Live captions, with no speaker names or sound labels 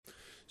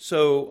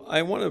So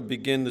I want to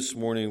begin this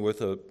morning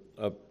with a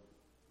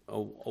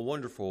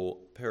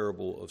wonderful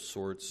parable of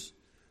sorts,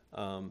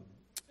 and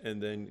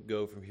then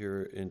go from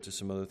here into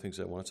some other things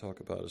I want to talk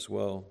about as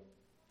well.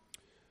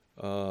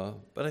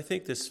 But I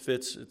think this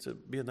fits.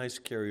 Be a nice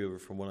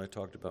carryover from what I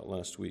talked about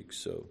last week.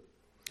 So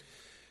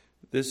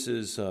this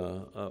is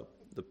the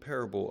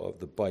parable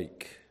of the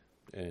bike.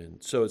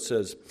 And so it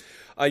says,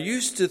 I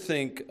used to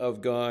think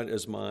of God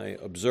as my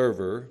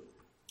observer,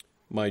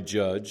 my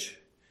judge,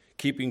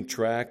 keeping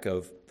track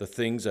of the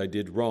things I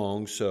did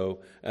wrong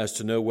so as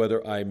to know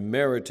whether I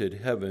merited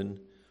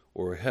heaven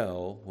or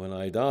hell when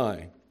I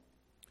die.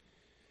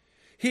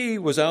 He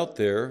was out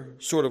there,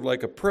 sort of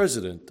like a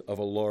president of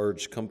a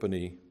large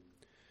company.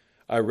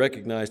 I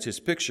recognized his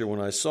picture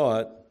when I saw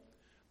it,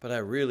 but I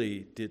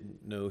really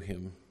didn't know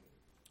him.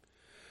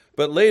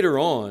 But later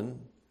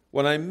on,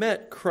 when I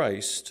met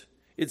Christ,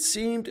 it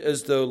seemed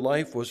as though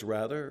life was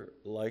rather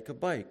like a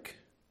bike.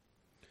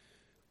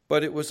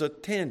 But it was a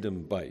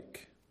tandem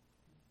bike.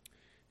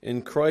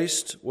 And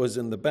Christ was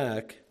in the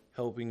back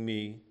helping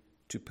me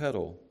to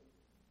pedal.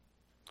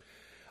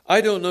 I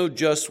don't know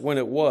just when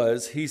it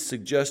was he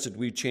suggested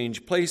we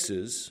change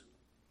places,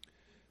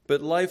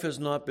 but life has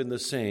not been the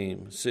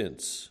same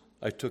since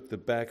I took the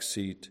back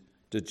seat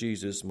to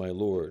Jesus, my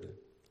Lord.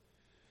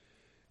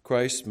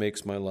 Christ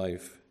makes my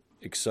life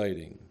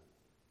exciting.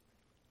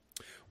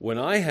 When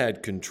I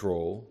had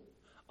control,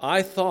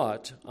 I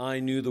thought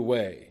I knew the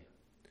way,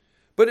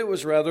 but it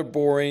was rather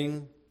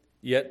boring,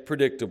 yet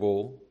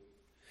predictable.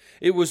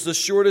 It was the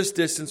shortest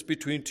distance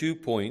between 2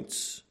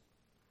 points.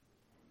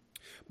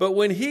 But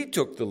when he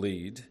took the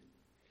lead,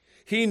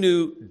 he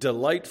knew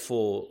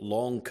delightful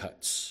long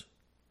cuts,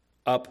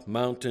 up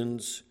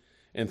mountains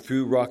and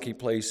through rocky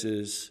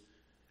places,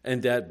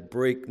 and at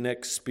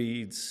breakneck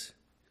speeds.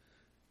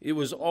 It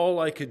was all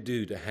I could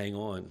do to hang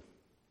on.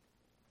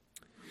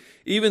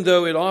 Even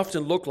though it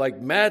often looked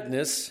like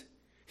madness,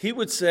 he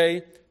would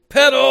say,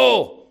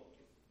 "Pedal!"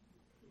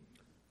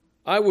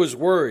 I was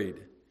worried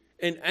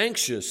and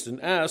anxious and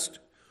asked,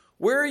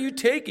 "Where are you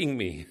taking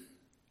me?"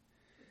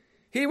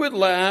 He would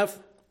laugh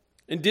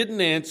and didn't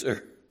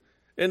answer,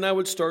 and I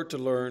would start to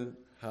learn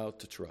how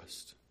to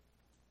trust.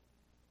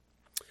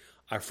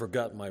 I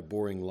forgot my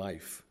boring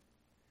life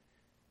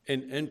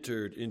and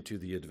entered into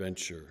the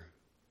adventure.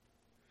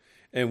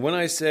 And when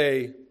I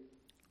say,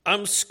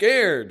 "I'm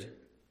scared,"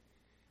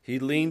 he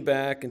leaned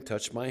back and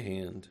touched my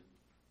hand.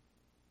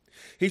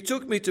 He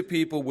took me to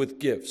people with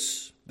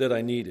gifts that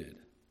I needed.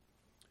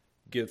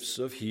 Gifts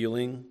of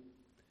healing,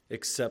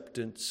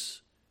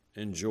 acceptance,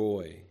 and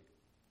joy.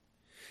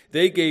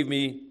 They gave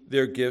me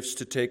their gifts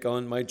to take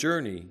on my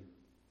journey,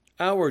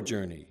 our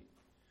journey,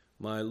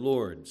 my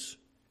Lord's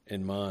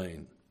and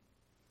mine.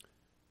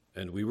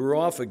 And we were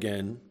off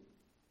again.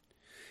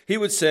 He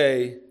would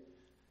say,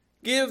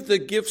 "Give the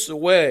gifts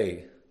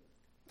away.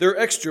 They're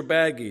extra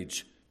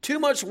baggage. Too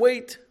much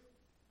weight."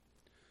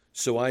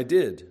 So I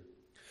did,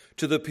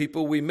 to the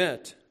people we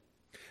met.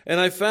 And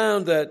I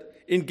found that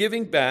in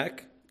giving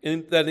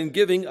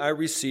I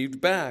received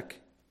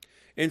back.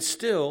 And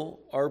still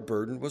our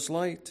burden was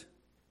light.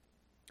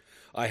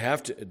 I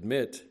have to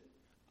admit,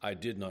 I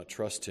did not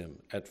trust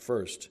him at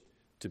first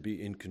to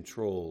be in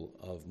control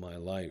of my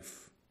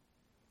life.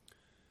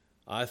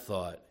 I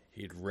thought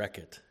he'd wreck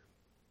it.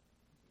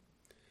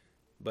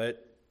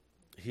 But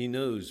he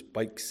knows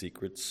bike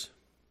secrets.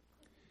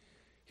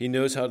 He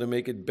knows how to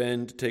make it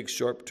bend to take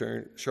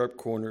sharp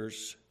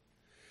corners,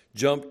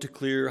 jump to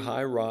clear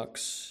high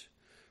rocks,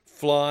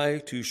 fly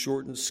to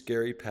shorten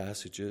scary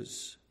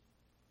passages.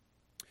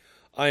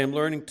 I am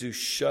learning to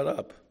shut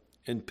up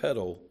and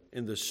pedal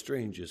in the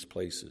strangest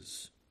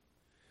places.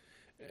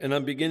 And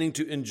I'm beginning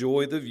to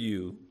enjoy the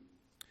view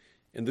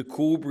and the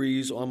cool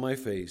breeze on my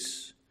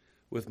face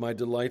with my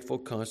delightful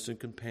constant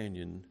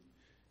companion,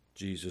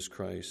 Jesus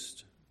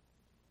Christ.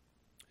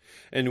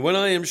 And when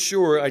I am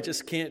sure I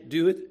just can't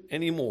do it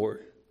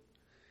anymore,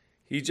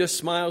 he just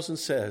smiles and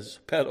says,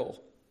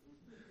 "Pedal."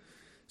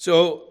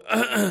 So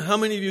how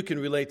many of you can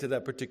relate to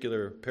that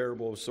particular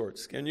parable of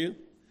sorts? Can you?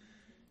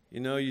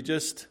 You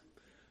just,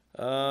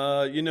 you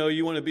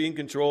want to be in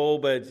control,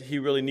 but he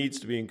really needs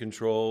to be in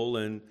control.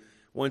 And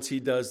once he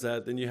does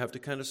that, then you have to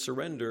kind of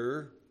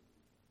surrender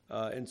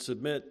and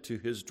submit to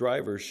his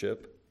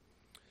drivership.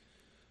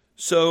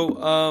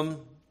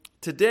 So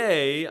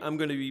today I'm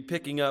going to be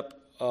picking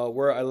up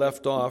where I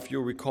left off.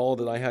 You'll recall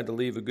that I had to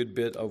leave a good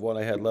bit of what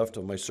I had left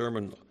of my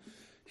sermon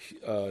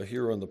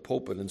here on the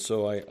pulpit, and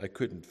so I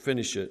couldn't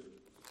finish it.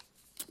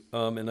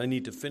 And I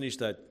need to finish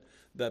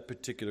that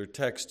particular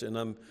text, and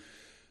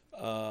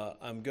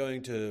I'm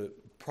going to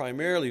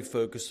primarily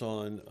focus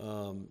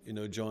on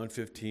John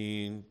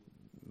 15,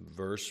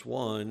 verse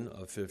 1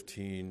 of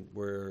 15,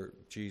 where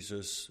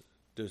Jesus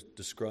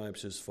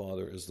describes his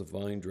Father as the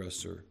vine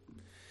dresser.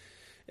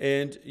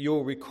 And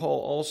you'll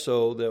recall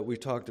also that we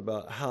talked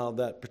about how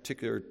that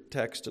particular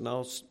text, and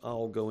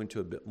I'll go into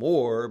a bit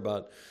more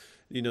about,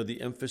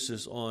 the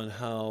emphasis on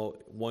how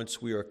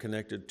once we are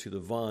connected to the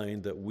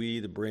vine, that we,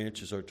 the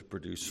branches, are to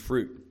produce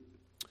fruit.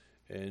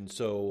 And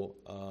so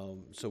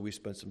we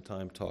spent some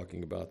time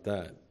talking about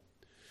that.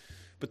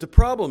 But the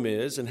problem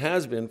is, and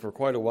has been for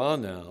quite a while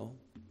now,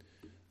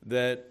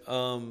 that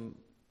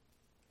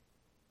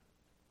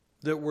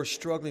we're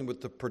struggling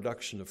with the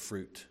production of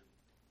fruit.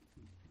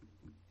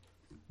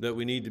 That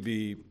we need to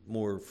be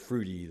more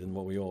fruity than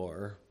what we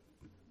are.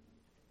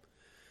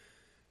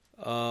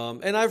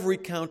 And I've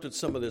recounted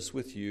some of this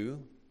with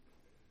you.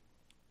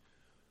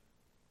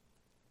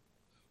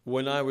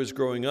 When I was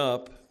growing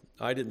up,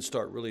 I didn't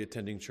start really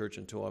attending church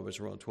until I was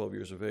around 12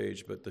 years of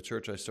age, but the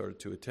church I started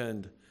to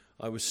attend,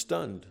 I was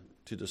stunned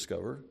to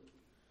discover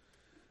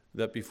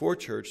that before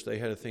church they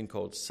had a thing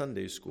called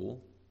Sunday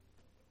school.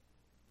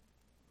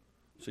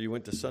 So you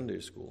went to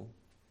Sunday school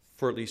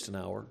for at least an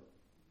hour.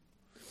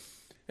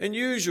 And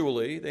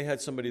usually they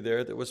had somebody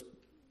there that was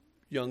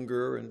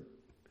younger and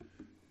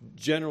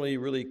generally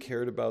really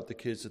cared about the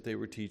kids that they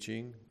were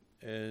teaching.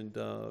 And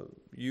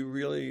you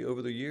really,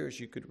 over the years,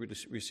 you could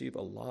receive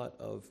a lot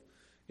of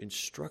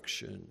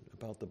instruction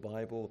about the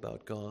Bible,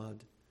 about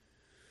God.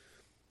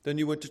 Then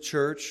you went to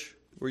church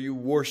where you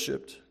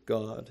worshiped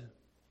God.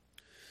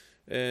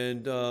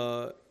 And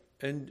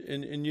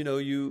you know,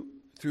 you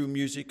through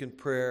music and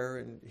prayer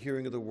and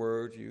hearing of the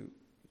word,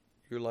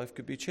 your life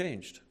could be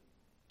changed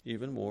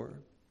even more.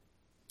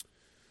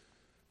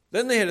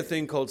 Then they had a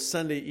thing called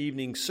Sunday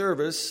evening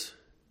service,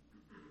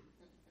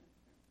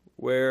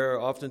 where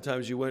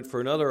oftentimes you went for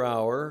another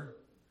hour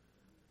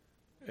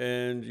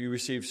and you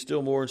received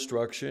still more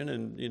instruction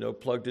and, you know,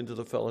 plugged into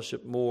the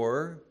fellowship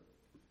more.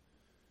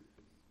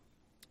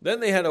 Then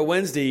they had a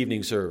Wednesday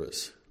evening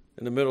service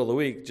in the middle of the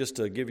week just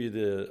to give you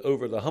the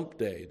over the hump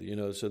day, you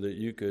know, so that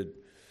you could,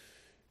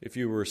 if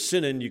you were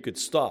sinning, you could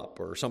stop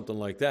or something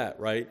like that,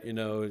 right? You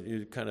know,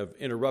 you kind of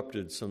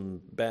interrupted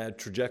some bad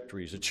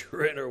trajectories that you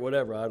were in or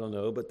whatever, I don't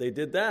know, but they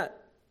did that.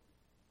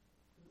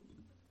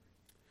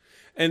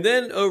 And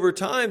then over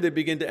time, they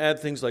begin to add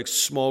things like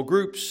small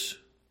groups.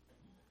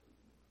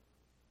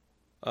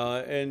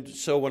 And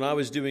so when I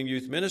was doing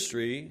youth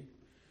ministry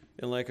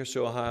in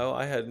Lancaster, Ohio,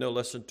 I had no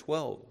less than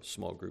 12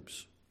 small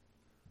groups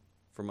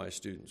for my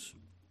students.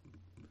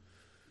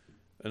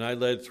 And I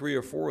led 3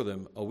 or 4 of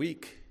them a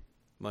week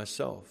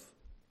myself.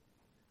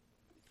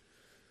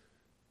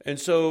 And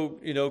so,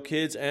 you know,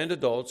 kids and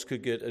adults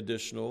could get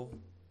additional,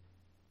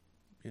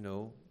 you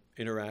know,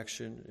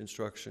 interaction,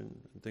 instruction,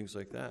 and things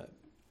like that.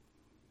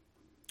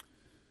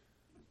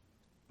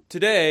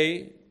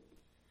 Today,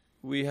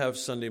 we have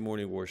Sunday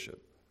morning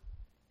worship.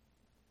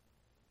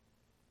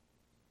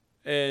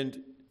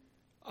 And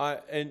to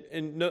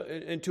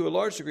a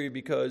large degree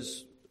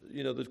because,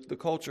 you know, the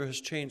culture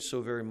has changed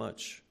so very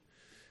much.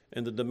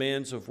 And the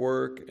demands of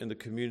work and the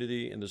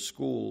community and the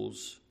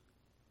schools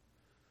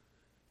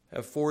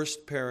have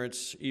forced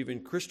parents,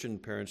 even Christian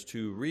parents,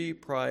 to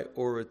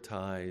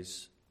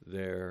reprioritize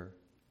their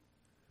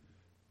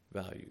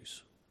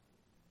values.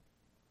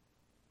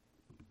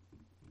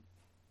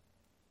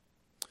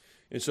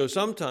 And so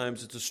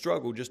sometimes it's a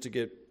struggle just to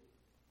get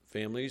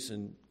families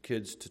and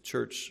kids to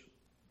church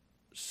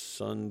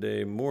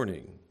Sunday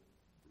morning.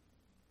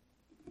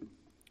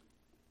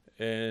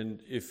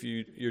 And if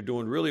you're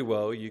doing really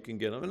well, you can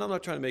get them. And I'm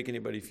not trying to make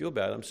anybody feel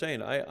bad. I'm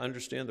saying I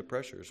understand the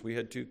pressures. We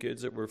had 2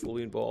 kids that were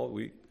fully involved.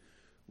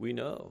 We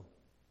know.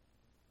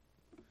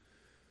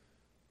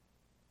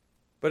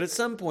 But at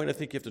some point, I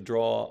think you have to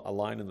draw a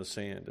line in the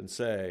sand and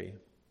say,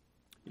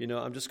 you know,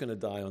 I'm just going to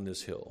die on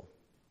this hill.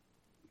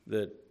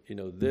 That, you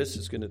know,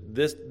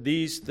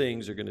 these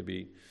things are going to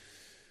be.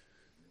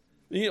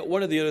 You know,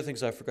 one of the other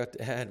things I forgot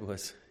to add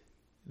was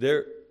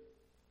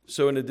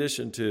so in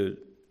addition to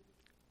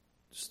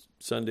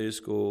Sunday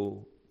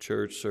school,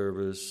 church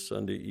service,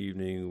 Sunday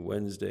evening,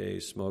 Wednesday,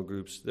 small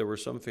groups, there were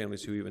some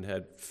families who even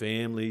had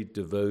family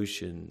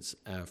devotions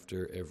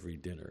after every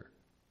dinner.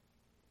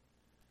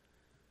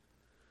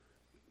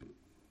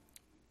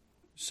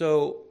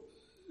 So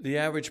the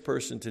average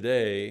person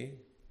today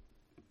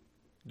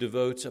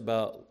devotes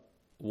about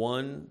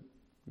 1,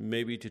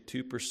 maybe to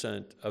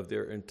 2% of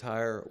their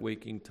entire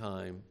waking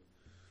time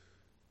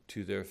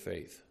to their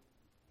faith.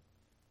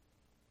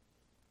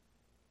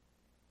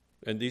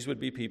 And these would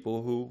be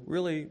people who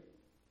really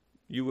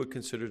you would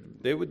consider,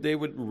 they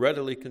would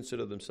readily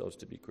consider themselves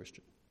to be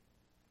Christian.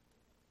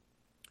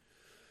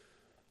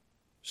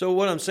 So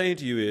what I'm saying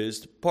to you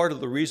is part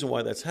of the reason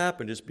why that's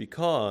happened is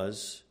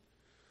because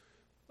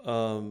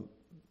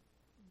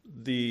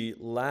the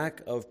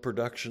lack of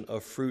production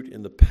of fruit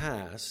in the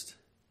past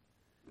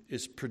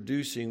is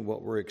producing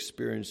what we're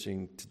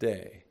experiencing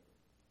today.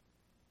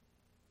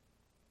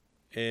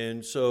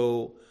 And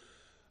so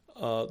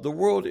the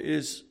world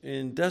is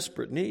in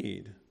desperate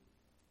need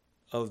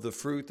of the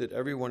fruit that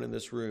everyone in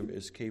this room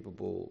is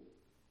capable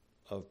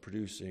of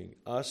producing,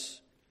 us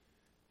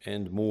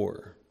and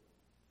more.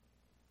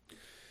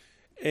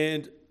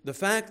 And the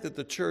fact that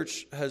the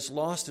church has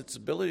lost its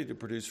ability to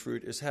produce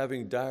fruit is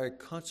having dire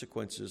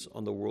consequences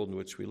on the world in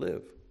which we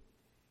live.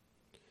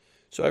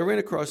 So I ran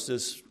across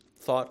this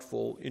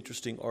thoughtful,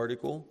 interesting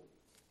article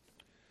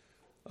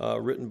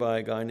written by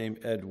a guy named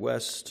Ed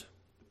West.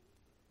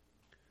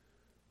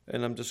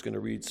 And I'm just going to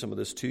read some of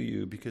this to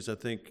you because I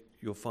think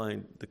you'll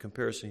find the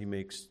comparison he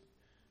makes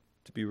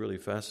to be really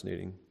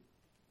fascinating.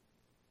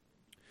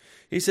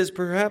 He says,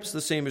 perhaps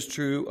the same is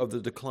true of the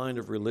decline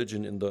of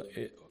religion,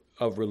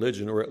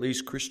 or at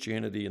least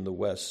Christianity in the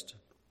West.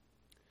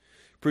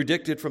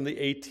 Predicted from the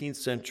 18th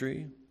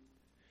century,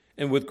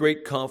 and with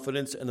great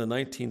confidence in the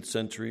 19th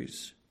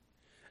centuries.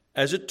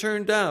 As it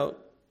turned out,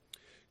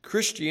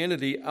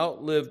 Christianity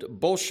outlived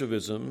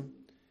Bolshevism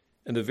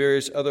and the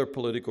various other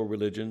political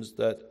religions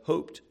that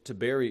hoped to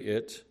bury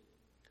it,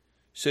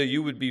 so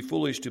you would be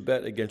foolish to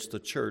bet against the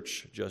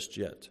church just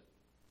yet.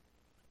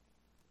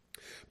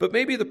 But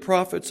maybe the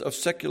prophets of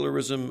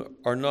secularism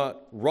are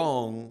not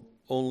wrong,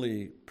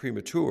 only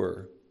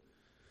premature.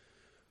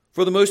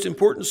 For the most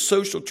important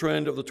social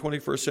trend of the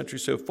 21st century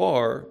so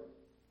far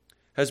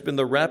has been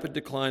the rapid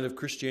decline of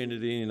Christianity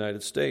in the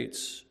United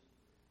States.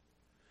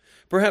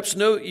 Perhaps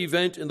no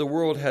event in the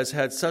world has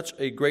had such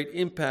a great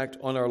impact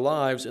on our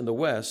lives in the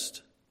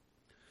West.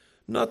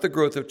 Not the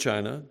growth of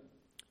China,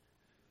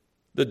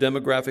 the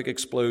demographic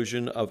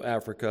explosion of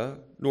Africa,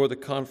 nor the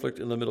conflict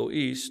in the Middle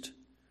East,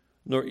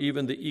 nor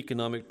even the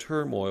economic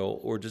turmoil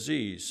or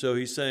disease. So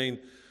he's saying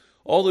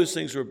all those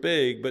things were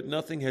big, but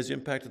nothing has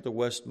impacted the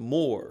West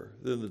more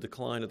than the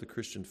decline of the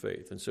Christian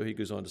faith. And so he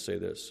goes on to say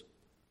this.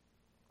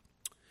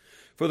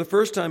 For the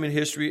first time in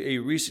history, a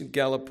recent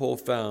Gallup poll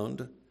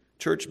found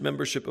church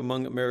membership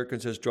among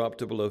Americans has dropped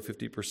to below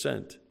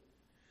 50%,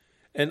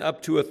 and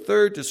up to a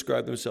third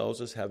describe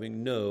themselves as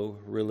having no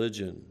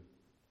religion.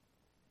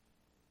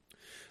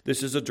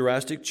 This is a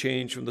drastic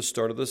change from the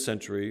start of the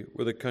century,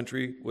 where the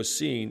country was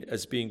seen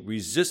as being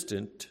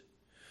resistant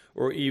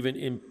or even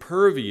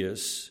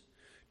impervious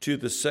to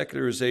the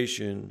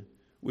secularization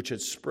which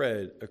had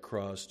spread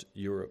across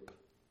Europe.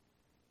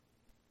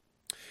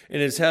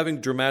 And it's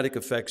having dramatic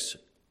effects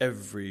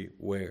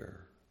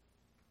everywhere.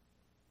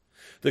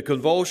 The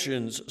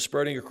convulsions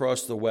spreading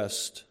across the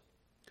West,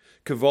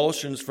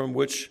 convulsions from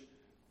which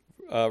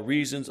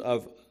reasons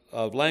of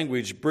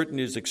language Britain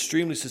is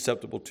extremely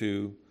susceptible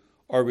to,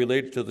 are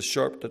related to the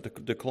sharp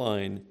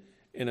decline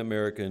in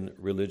American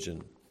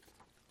religion.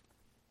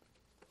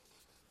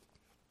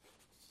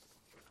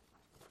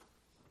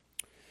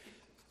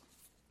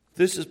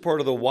 This is part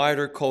of the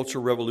wider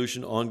cultural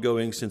revolution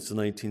ongoing since the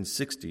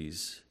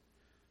 1960s,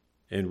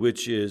 and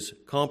which is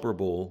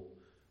comparable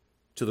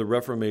to the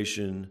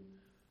Reformation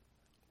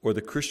or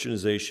the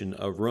Christianization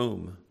of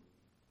Rome.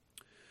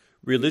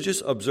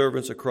 Religious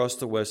observance across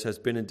the West has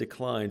been in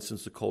decline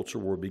since the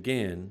Cultural War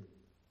began.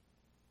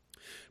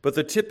 But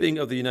the tipping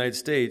of the United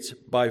States,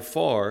 by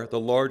far the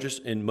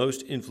largest and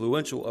most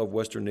influential of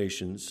Western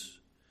nations,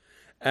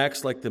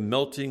 acts like the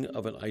melting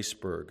of an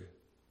iceberg,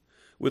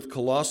 with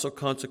colossal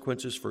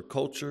consequences for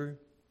culture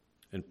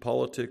and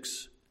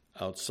politics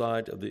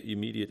outside of the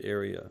immediate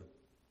area.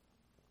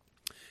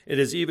 It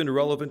is even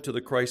relevant to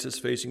the crisis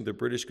facing the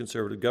British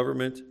Conservative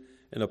government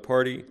and a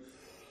party,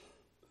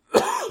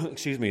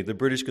 the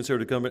British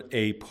Conservative government,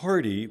 a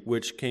party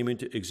which came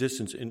into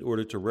existence in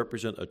order to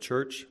represent a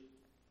church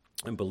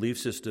and belief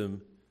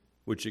system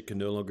which it can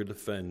no longer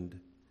defend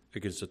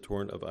against a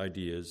torrent of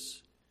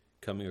ideas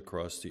coming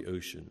across the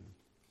ocean.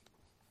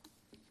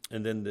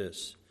 And then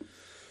this,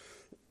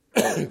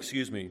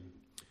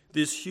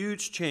 this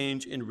huge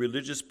change in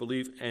religious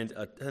belief and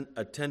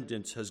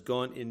attendance has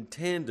gone in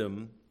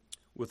tandem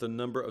with a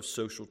number of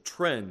social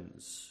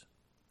trends.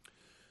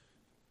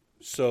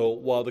 So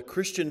while the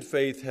Christian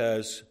faith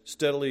has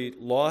steadily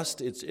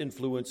lost its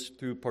influence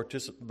through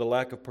the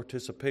lack of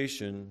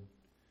participation,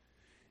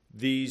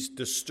 these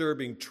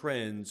disturbing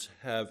trends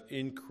have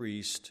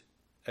increased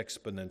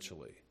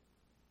exponentially.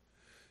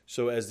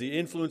 So as the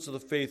influence of the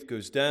faith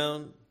goes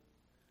down,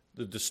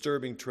 the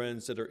disturbing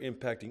trends that are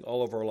impacting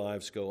all of our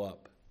lives go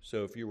up.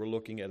 So if you were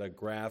looking at a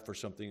graph or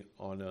something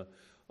on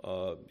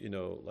a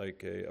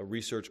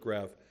research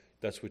graph,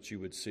 that's what you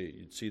would see.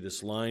 You'd see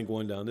this line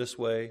going down this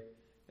way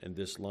and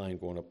this line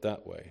going up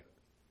that way.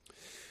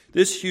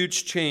 This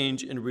huge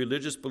change in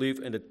religious belief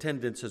and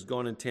attendance has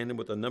gone in tandem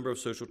with a number of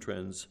social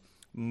trends,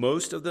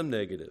 most of them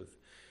negative.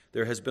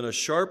 There has been a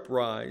sharp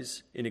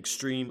rise in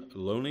extreme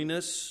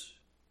loneliness,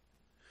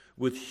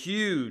 with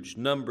huge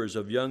numbers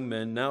of young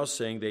men now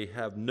saying they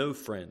have no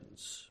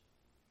friends.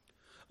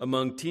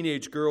 Among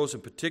teenage girls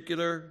in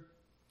particular,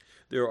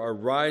 there are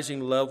rising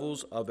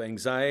levels of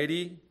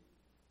anxiety,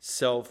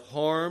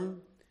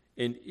 self-harm,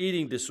 and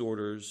eating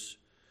disorders,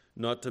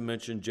 not to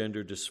mention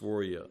gender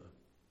dysphoria.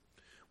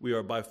 We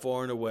are by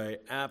far and away,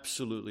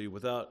 absolutely,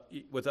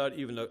 without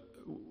even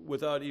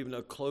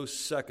a close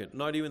second,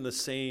 not even the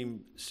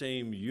same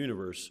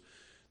universe,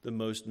 the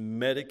most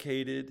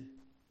medicated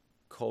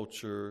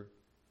culture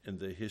in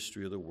the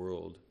history of the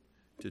world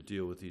to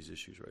deal with these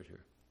issues right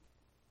here.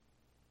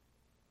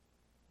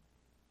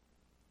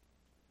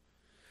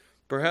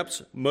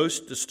 Perhaps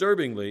most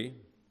disturbingly,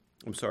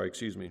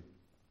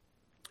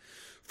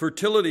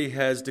 fertility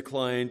has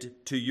declined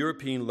to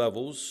European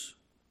levels.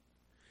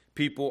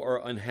 People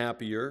are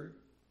unhappier.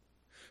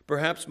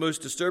 Perhaps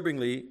most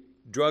disturbingly,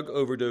 drug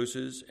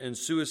overdoses and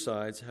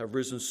suicides have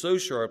risen so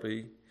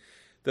sharply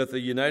that the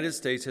United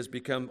States has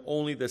become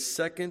only the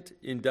second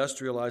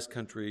industrialized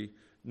country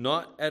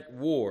not at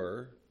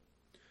war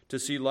to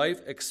see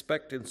life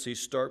expectancy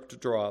start to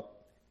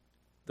drop,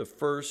 the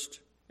first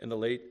in the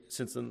late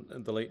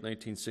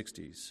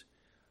 1960s.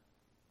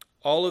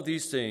 All of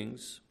these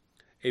things,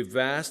 a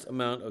vast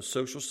amount of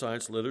social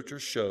science literature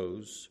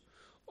shows,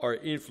 are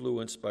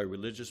influenced by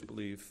religious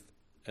belief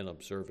and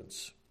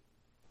observance.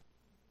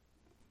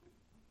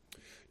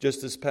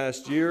 Just this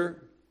past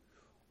year,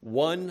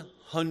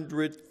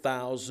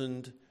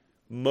 100,000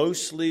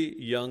 mostly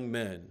young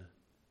men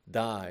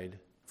died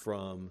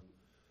from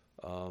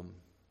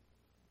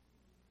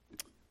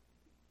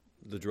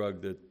the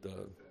drug that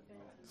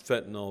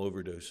fentanyl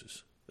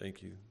overdoses.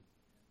 Thank you.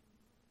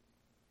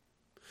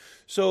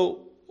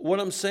 So what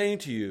I'm saying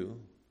to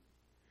you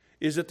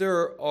is that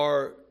there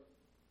are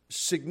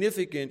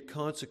significant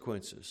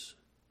consequences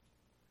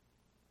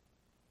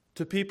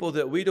to people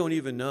that we don't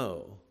even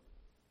know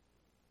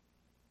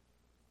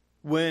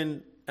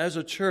when, as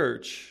a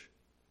church,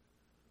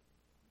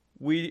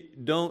 we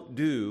don't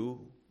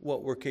do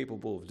what we're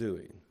capable of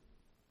doing.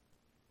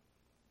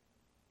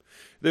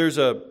 There's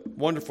a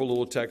wonderful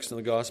little text in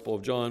the Gospel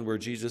of John where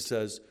Jesus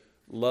says,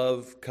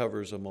 love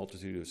covers a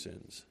multitude of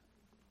sins.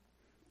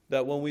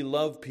 That when we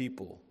love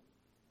people,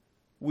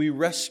 we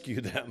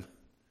rescue them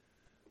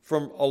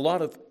from a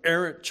lot of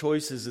errant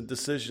choices and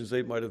decisions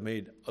they might have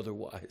made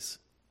otherwise.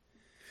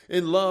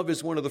 And love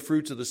is one of the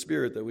fruits of the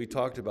Spirit that we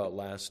talked about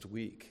last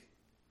week.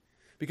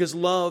 Because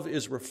love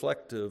is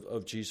reflective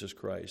of Jesus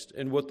Christ.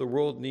 And what the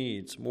world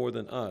needs more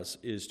than us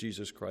is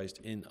Jesus Christ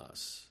in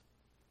us.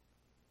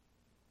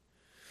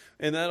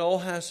 And that all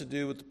has to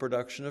do with the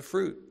production of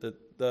fruit that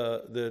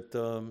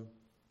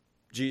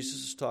Jesus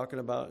is talking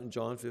about in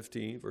John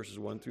 15, verses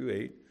 1 through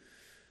 8,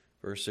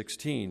 verse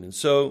 16. And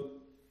so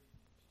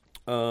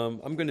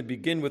I'm going to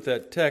begin with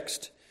that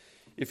text.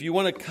 If you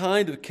want to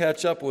kind of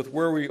catch up with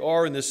where we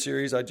are in this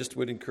series, I just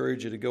would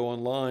encourage you to go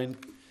online,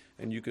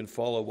 and you can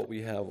follow what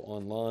we have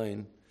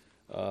online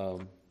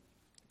and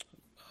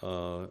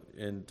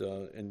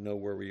know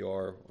where we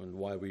are and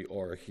why we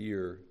are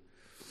here.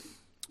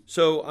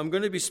 So I'm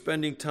going to be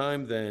spending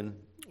time then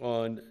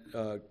on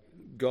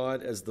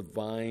God as the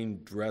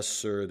vine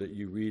dresser that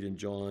you read in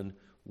John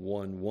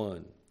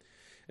 1:1.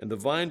 And the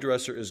vine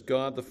dresser is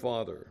God the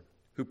Father,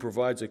 who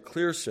provides a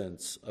clear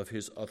sense of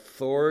his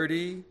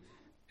authority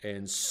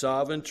and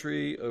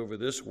sovereignty over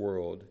this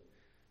world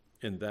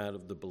and that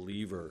of the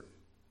believer.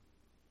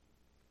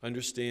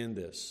 Understand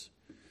this,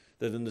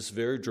 that in this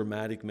very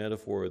dramatic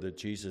metaphor that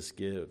Jesus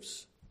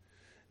gives,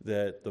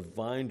 that the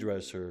vine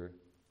dresser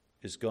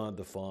is God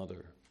the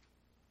Father,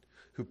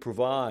 who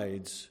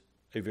provides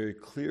a very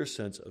clear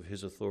sense of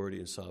his authority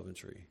and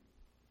sovereignty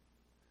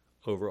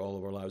over all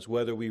of our lives.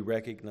 Whether we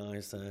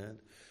recognize that,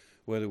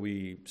 whether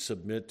we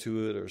submit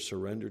to it or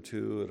surrender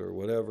to it or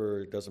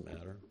whatever, it doesn't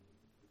matter.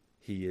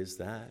 He is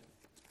that.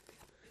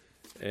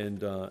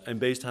 And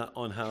based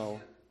on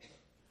how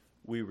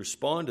we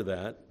respond to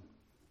that,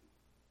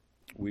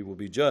 we will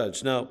be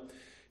judged. Now,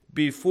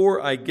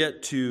 before I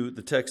get to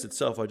the text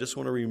itself, I just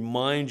want to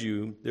remind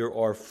you there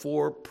are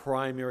 4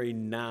 primary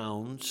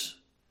nouns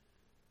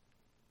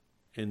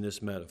in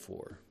this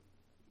metaphor.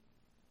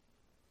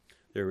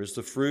 There is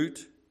the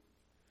fruit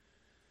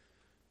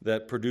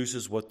that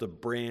produces what the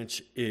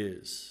branch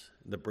is.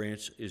 The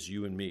branch is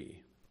you and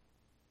me.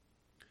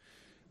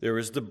 There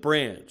is the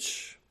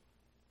branch,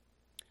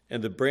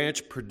 and the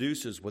branch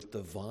produces what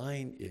the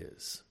vine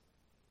is.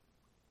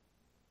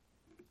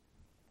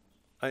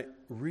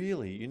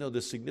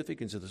 The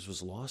significance of this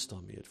was lost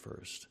on me at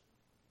first.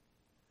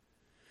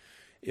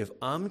 If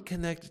I'm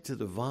connected to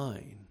the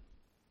vine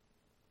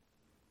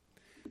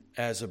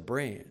as a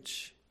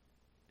branch,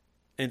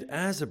 and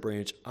as a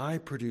branch I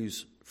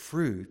produce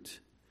fruit,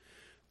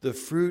 the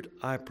fruit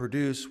I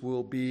produce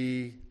will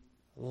be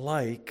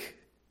like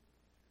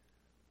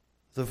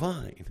the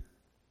vine.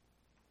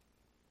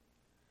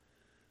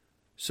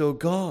 So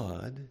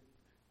God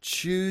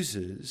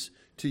chooses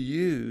to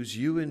use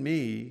you and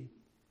me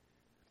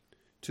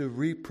to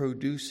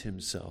reproduce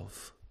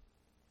himself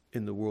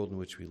in the world in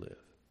which we live.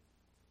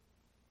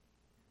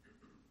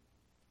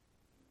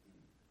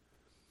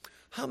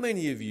 How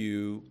many of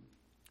you,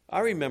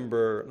 I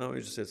remember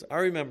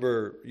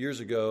years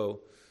ago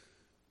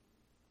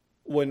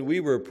when we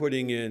were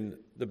putting in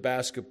the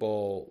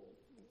basketball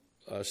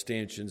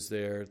stanchions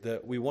there,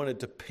 that we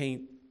wanted to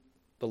paint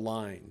the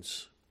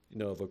lines,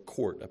 of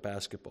a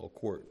basketball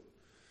court.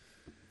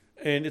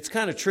 And it's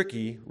kind of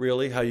tricky,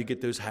 really, how you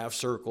get those half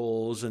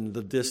circles and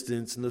the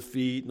distance and the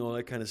feet and all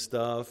that kind of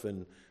stuff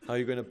and how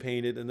you're going to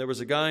paint it. And there was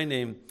a guy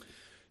named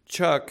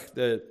Chuck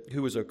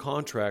who was a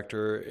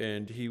contractor,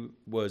 and he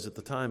was at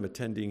the time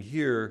attending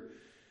here.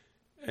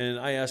 And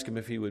I asked him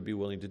if he would be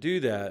willing to do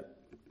that.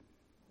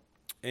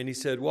 And he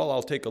said, well,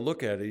 I'll take a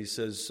look at it. He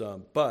says,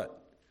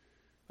 but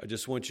I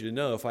just want you to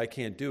know, if I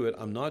can't do it,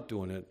 I'm not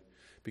doing it,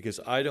 because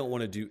I don't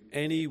want to do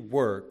any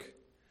work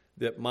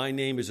that my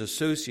name is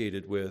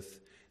associated with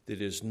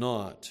that is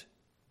not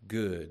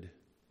good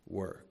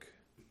work.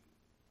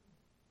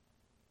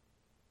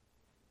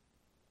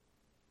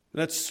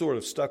 And that's sort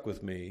of stuck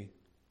with me.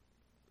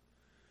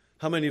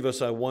 How many of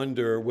us, I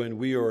wonder, when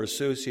we are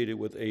associated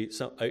with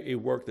a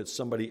work that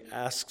somebody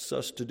asks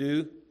us to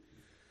do?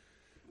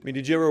 I mean,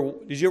 did you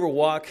ever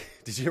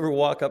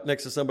walk up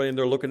next to somebody and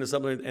they're looking at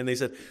something and they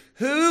said,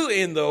 "Who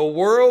in the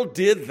world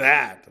did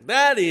that?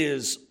 That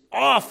is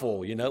awful."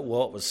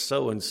 Well, it was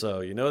so and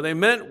so. They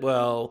meant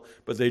well,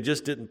 but they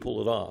just didn't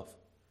pull it off.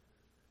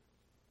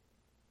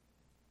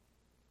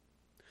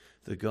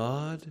 The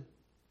God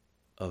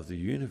of the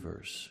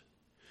universe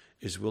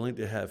is willing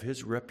to have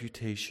his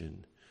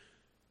reputation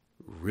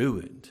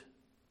ruined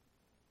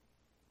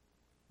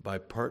by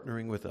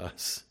partnering with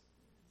us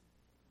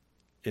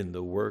in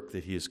the work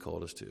that he has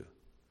called us to.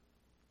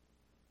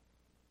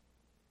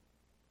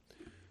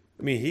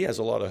 I mean, he has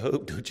a lot of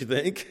hope, don't you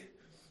think?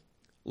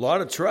 A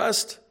lot of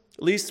trust,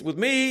 at least with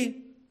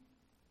me.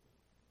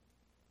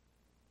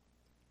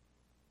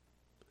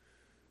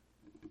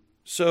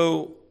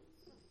 So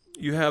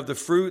you have the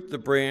fruit, the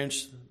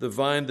branch, the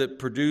vine that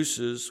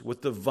produces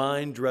what the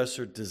vine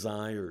dresser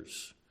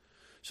desires.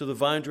 So the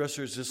vine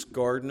dresser is this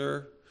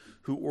gardener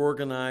who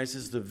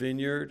organizes the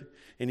vineyard,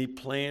 and he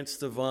plants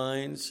the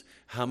vines.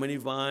 How many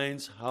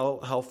vines,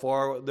 how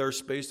far they're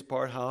spaced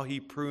apart, how he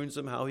prunes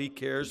them, how he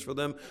cares for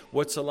them,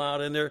 what's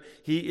allowed in there.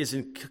 He is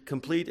in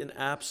complete and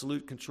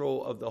absolute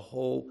control of the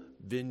whole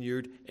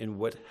vineyard and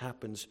what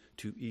happens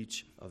to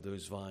each of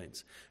those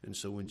vines. And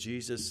so when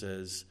Jesus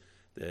says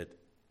that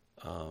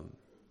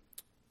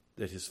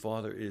his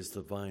Father is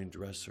the vine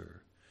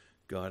dresser,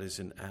 God is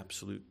in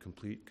absolute,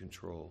 complete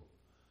control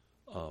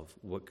of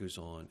what goes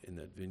on in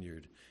that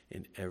vineyard,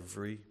 in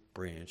every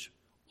branch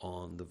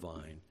on the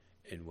vine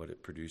and what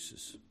it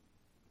produces.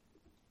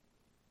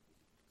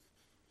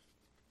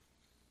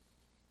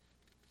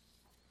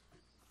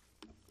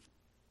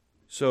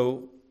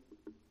 So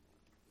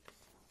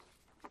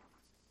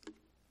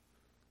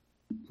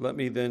let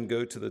me then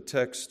go to the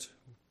text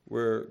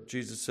where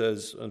Jesus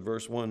says in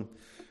verse 1,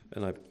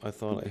 and I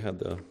thought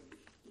I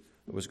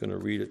was going to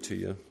read it to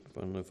you. I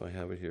don't know if I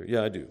have it here.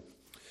 Yeah, I do.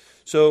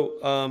 So,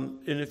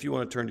 and if you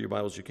want to turn to your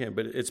Bibles, you can,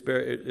 but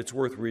it's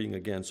worth reading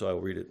again, so I'll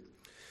read it.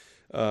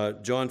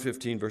 John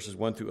 15, verses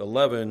 1 through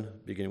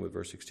 11, beginning with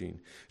verse 16.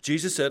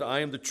 Jesus said, "I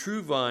am the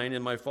true vine,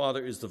 and my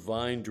Father is the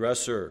vine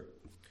dresser.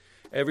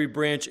 Every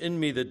branch in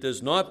me that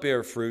does not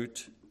bear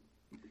fruit,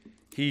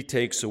 he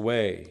takes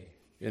away.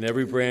 And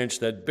every branch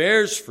that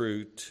bears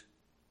fruit,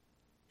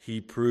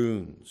 he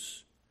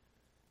prunes,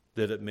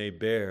 that it may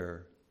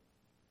bear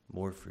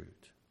more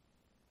fruit."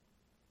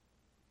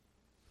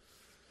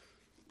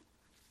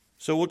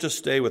 So we'll just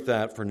stay with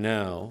that for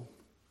now.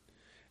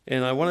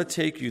 And I want to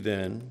take you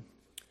then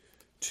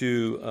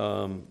to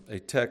a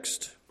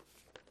text.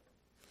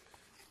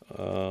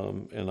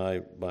 And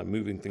by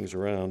moving things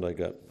around, I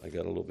got a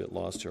little bit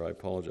lost here. I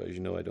apologize.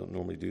 I don't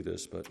normally do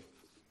this, but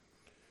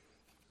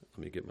let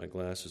me get my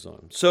glasses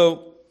on.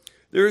 So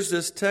there's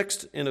this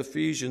text in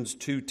Ephesians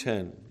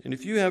 2:10. And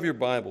if you have your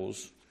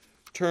Bibles,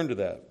 turn to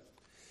that,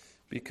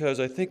 because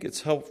I think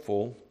it's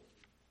helpful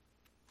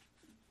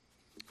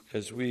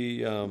as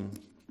we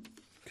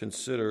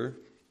consider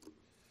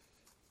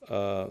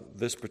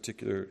this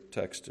particular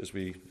text as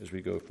we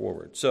go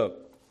forward.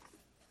 So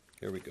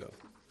here we go.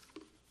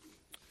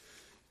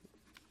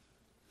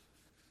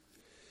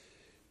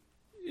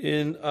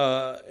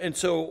 And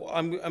so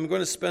I'm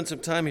going to spend some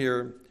time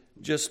here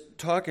just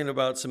talking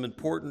about some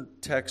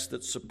important texts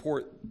that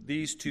support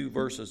these two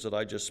verses that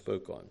I just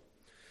spoke on.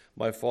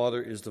 My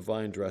Father is the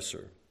vine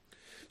dresser.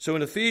 So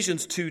in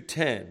Ephesians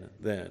 2:10,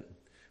 then,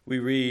 we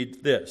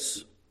read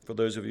this. For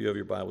those of you who have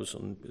your Bibles,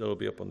 and it'll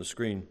be up on the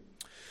screen.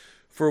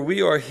 "For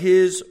we are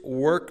his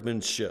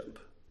workmanship."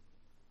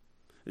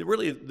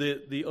 Really,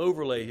 the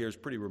overlay here is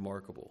pretty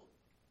remarkable.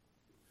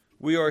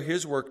 We are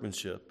his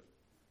workmanship.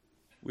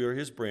 We are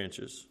his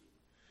branches,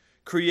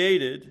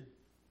 created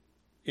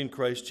in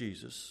Christ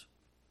Jesus.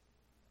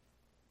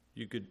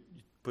 You could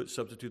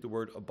substitute the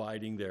word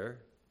abiding there.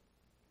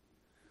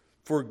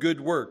 "For good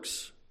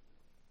works,"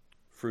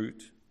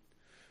 fruit,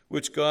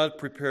 "which God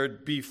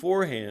prepared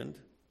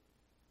beforehand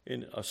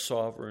in a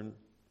sovereign,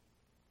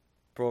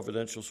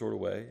 providential sort of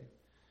way,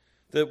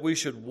 that we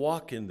should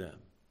walk in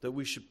them, that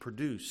we should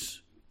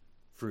produce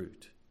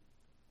fruit."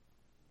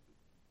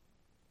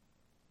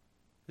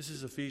 This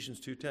is Ephesians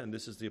 2:10.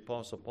 This is the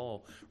Apostle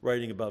Paul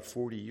writing about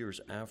 40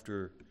 years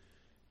after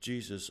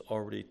Jesus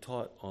already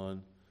taught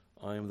on,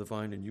 "I am the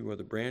vine and you are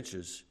the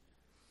branches."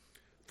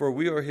 "For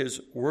we are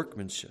his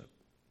workmanship."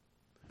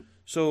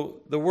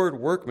 So the word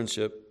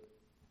workmanship,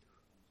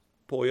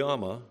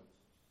 poiema,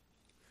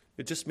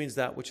 it just means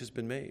that which has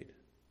been made.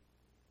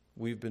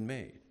 We've been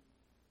made.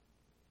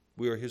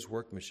 We are his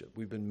workmanship.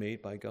 We've been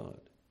made by God.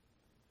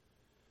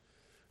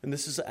 And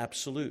this is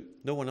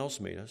absolute. No one else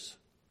made us.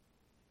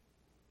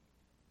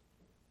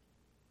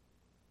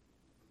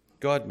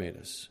 God made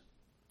us.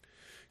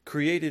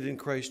 Created in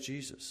Christ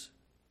Jesus.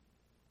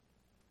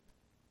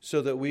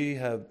 So that we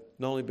have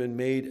not only been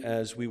made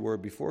as we were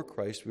before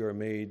Christ, we are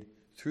made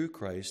through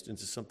Christ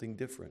into something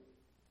different.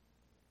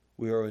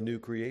 We are a new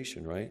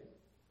creation, right?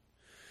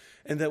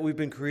 And that we've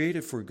been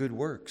created for good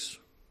works.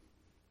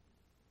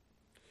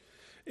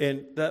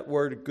 And that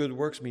word good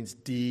works means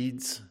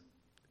deeds,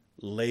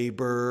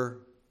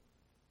 labor.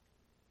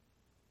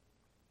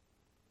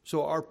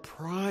 So our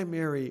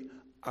primary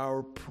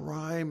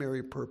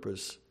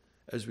purpose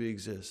as we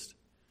exist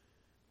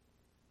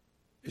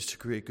is to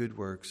create good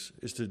works,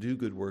 is to do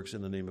good works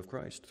in the name of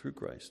Christ, through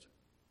Christ.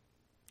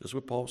 That's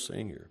what Paul's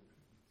saying here.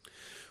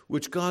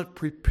 Which God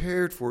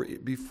prepared for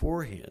it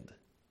beforehand.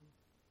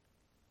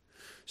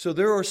 So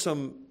there are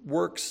some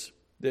works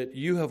that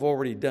you have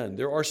already done.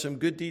 There are some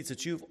good deeds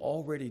that you've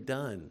already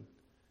done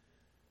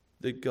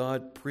that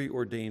God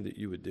preordained that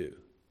you would do,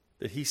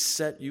 that he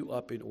set you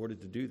up in order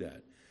to do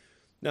that.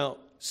 Now,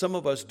 some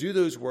of us do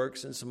those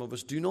works and some of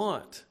us do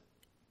not.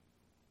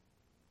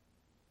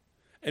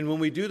 And when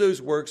we do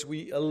those works,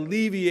 we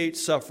alleviate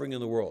suffering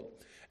in the world.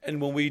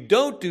 And when we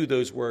don't do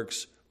those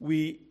works,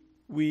 we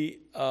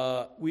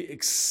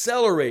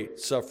accelerate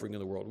suffering in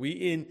the world. We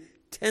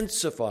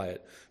intensify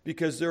it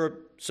because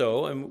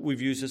and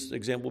we've used this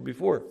example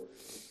before.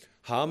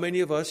 How many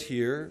of us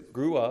here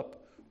grew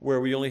up where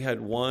we only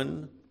had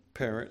one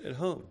parent at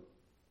home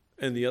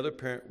and the other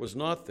parent was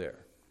not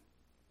there?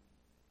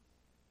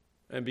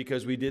 And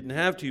because we didn't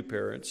have two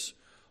parents,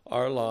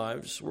 our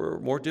lives were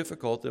more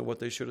difficult than what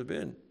they should have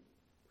been.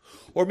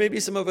 Or maybe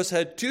some of us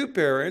had two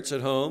parents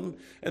at home,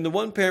 and the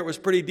one parent was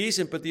pretty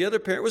decent, but the other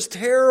parent was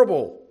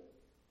terrible.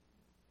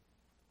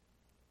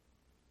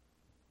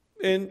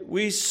 And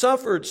we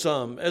suffered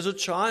some as a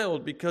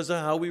child because of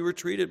how we were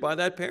treated by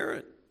that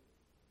parent.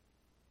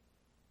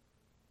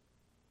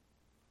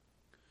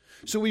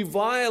 So we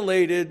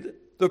violated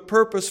the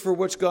purpose for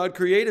which God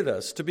created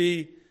us,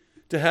 to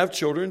have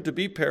children, to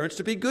be parents,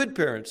 to be good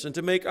parents, and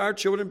to make our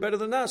children better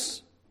than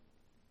us.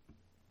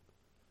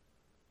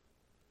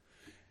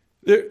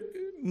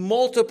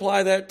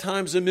 Multiply that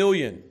times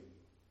 1,000,000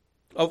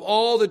 of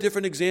all the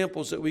different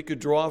examples that we could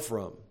draw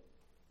from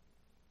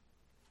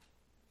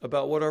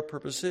about what our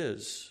purpose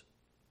is,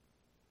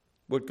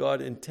 what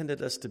God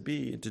intended us to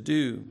be and to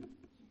do,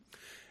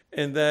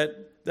 and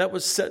that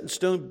was set in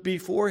stone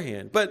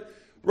beforehand. But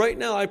right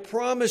now, I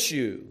promise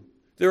you,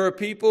 there are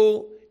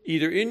people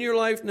either in your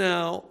life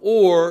now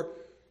or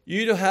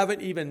you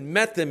haven't even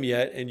met them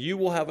yet, and you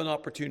will have an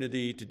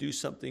opportunity to do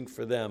something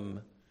for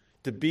them,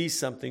 to be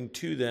something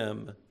to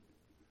them.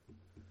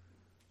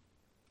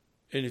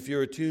 And if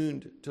you're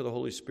attuned to the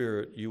Holy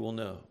Spirit, you will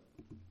know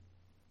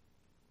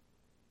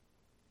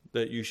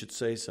that you should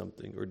say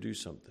something or do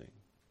something.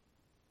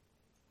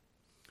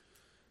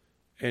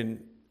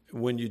 And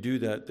when you do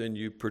that, then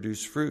you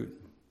produce fruit.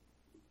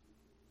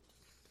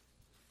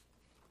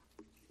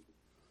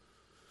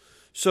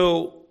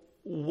 So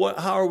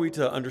how are we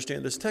to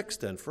understand this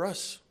text then for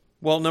us?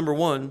 Well, number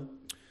one,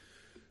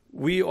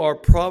 we are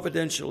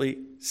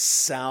providentially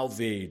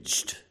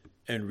salvaged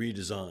and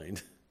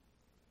redesigned.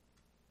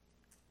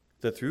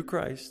 That through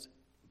Christ,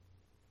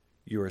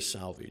 you are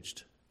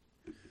salvaged.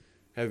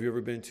 Have you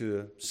ever been to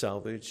a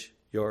salvage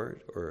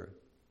yard or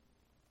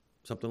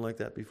something like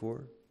that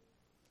before?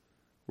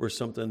 Where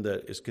something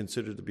that is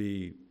considered to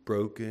be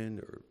broken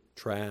or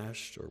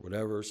trashed or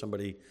whatever,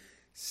 somebody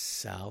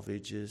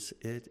salvages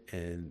it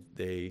and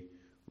they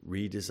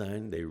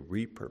redesign, they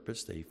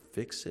repurpose, they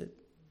fix it.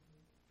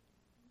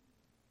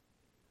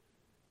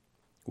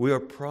 We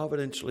are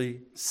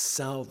providentially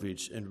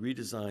salvaged and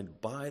redesigned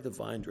by the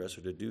vine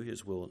dresser to do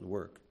his will and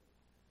work.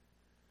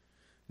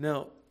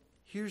 Now,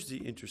 here's the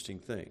interesting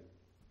thing.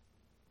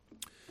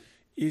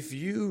 If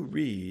you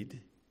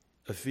read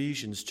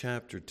Ephesians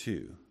chapter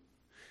 2,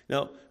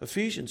 now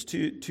Ephesians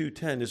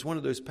 2:10 is one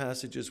of those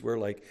passages where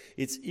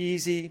it's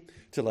easy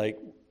to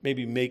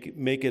maybe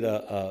make it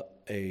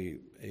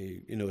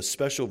a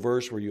special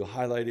verse where you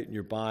highlight it in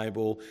your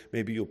Bible.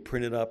 Maybe you'll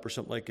print it up or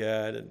something like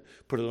that and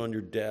put it on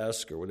your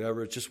desk or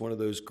whatever. It's just one of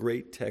those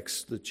great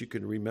texts that you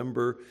can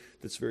remember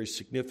that's very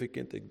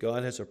significant, that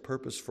God has a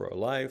purpose for our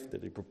life,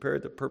 that he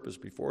prepared the purpose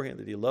beforehand,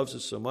 that he loves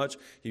us so much.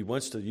 He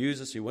wants to use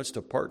us. He wants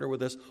to partner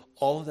with us.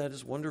 All of that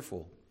is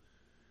wonderful.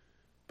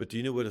 But do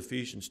you know what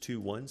Ephesians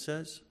 2:1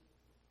 says?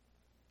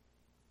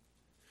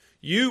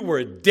 You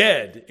were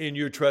dead in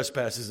your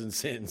trespasses and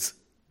sins.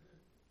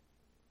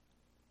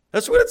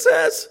 That's what it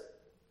says.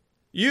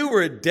 You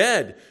were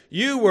dead.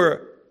 You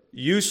were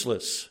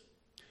useless.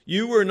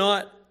 You were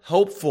not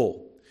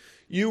helpful.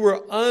 You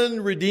were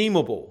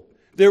unredeemable.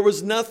 There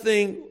was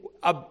nothing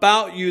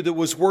about you that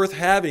was worth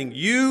having.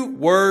 You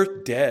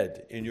were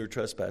dead in your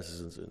trespasses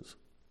and sins.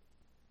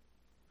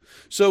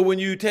 So when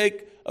you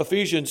take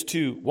Ephesians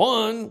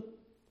 2:1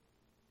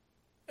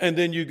 and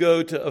then you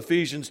go to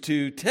Ephesians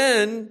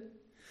 2:10,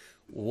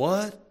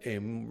 what a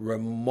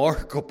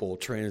remarkable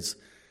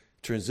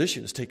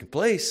transition has taken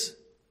place,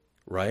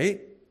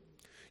 right?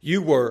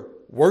 You were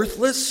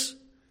worthless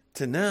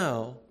to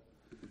now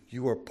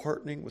you are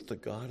partnering with the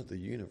God of the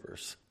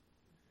universe.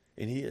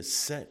 And he has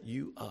set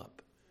you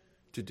up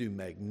to do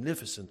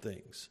magnificent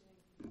things.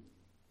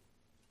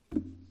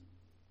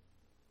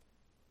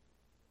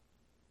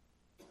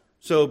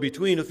 So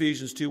between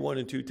Ephesians 2:1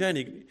 and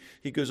 2:10,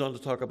 he goes on to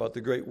talk about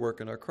the great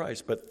work in our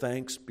Christ. But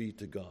thanks be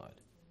to God.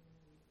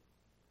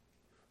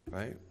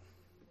 Right?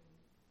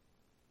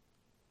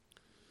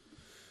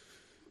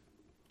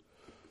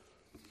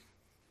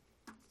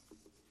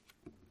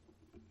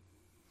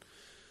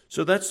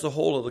 So that's the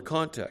whole of the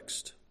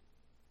context.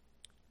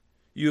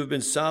 You have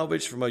been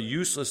salvaged from a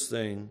useless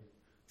thing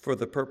for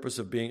the purpose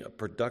of being a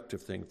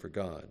productive thing for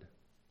God.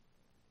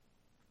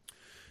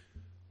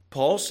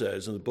 Paul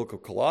says in the book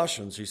of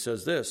Colossians, he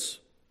says this: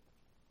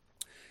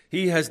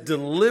 He has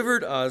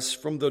delivered us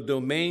from the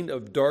domain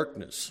of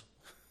darkness.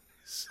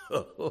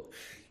 So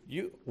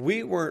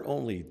we weren't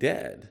only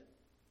dead,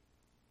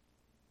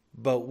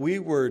 but we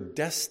were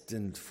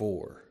destined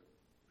for.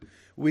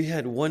 We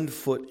had one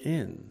foot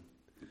in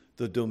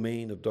the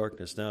domain of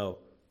darkness. Now,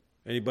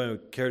 anybody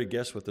care to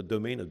guess what the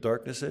domain of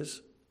darkness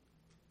is?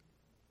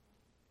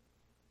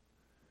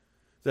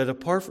 That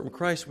apart from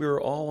Christ, we were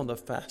all on the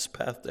fast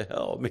path to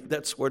hell. I mean,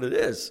 that's what it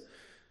is.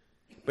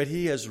 But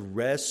he has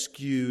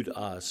rescued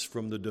us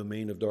from the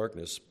domain of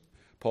darkness,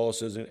 Paul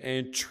says,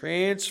 and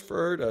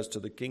transferred us to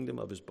the kingdom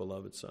of his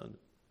beloved Son.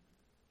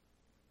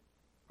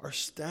 Our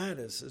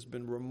status has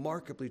been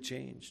remarkably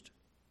changed.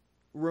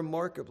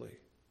 Remarkably.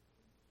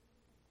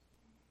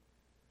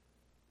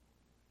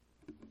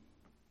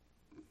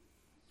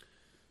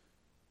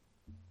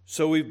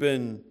 So we've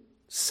been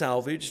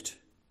salvaged.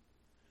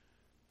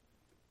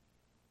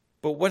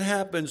 But what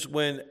happens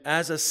when,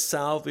 as a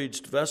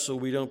salvaged vessel,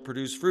 we don't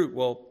produce fruit?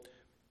 Well,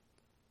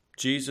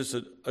 Jesus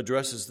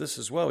addresses this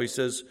as well. He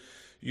says,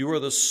 you are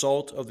the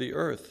salt of the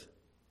earth.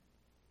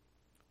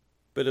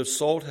 But if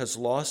salt has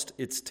lost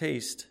its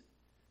taste,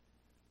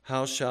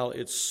 how shall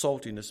its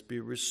saltiness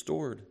be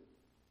restored?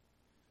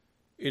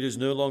 It is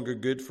no longer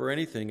good for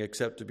anything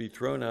except to be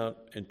thrown out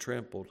and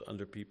trampled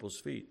under people's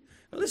feet.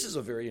 Now, this is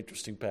a very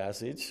interesting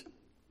passage.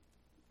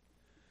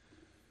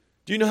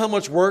 Do you know how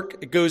much work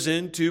it goes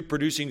into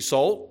producing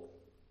salt?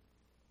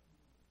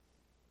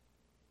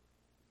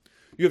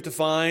 You have to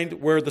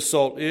find where the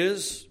salt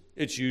is.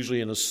 It's usually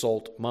in a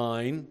salt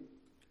mine.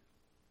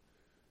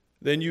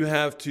 Then you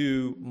have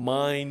to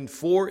mine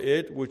for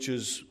it, which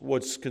is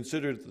what's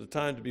considered at the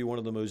time to be one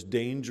of the most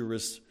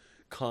dangerous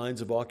kinds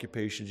of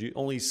occupations.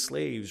 Only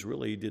slaves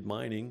really did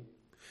mining,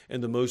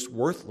 and the most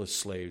worthless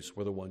slaves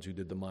were the ones who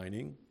did the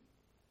mining.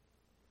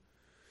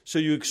 So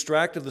you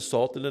extracted the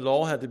salt, and it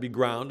all had to be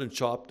ground and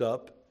chopped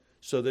up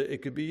so that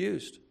it could be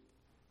used.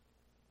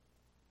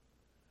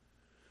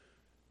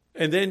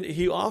 And then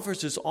he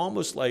offers this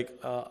almost like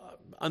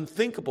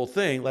unthinkable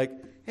thing, like,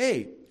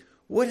 hey,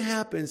 what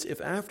happens if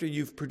after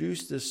you've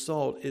produced this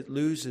salt, it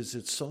loses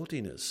its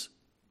saltiness?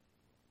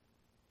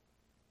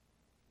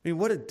 I mean,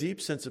 what a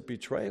deep sense of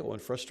betrayal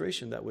and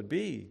frustration that would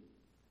be.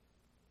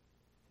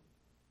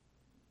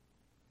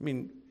 I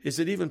mean, is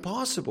it even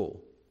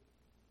possible?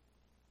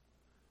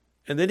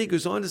 And then he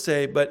goes on to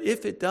say, but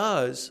if it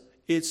does,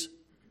 it's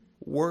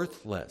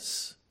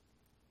worthless.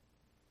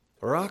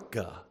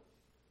 Raka.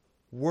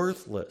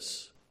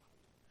 Worthless.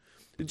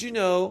 Did you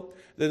know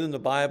that in the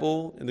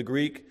Bible, in the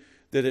Greek,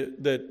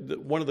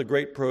 that one of the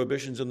great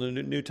prohibitions in the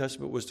New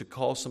Testament was to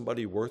call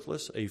somebody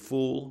worthless, a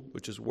fool,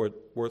 which is what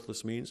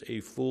worthless means,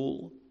 a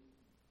fool.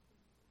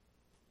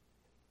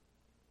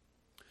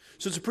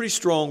 So it's a pretty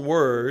strong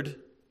word,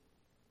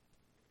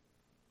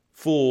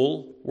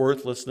 fool,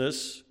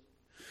 worthlessness.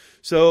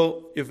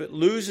 So if it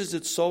loses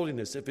its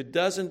saltiness, if it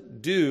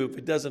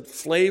doesn't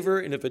flavor,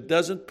 and if it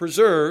doesn't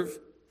preserve,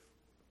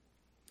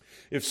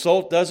 if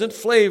salt doesn't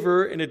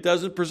flavor and it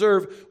doesn't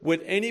preserve,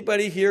 would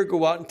anybody here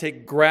go out and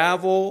take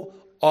gravel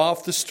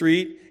off the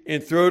street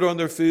and throw it on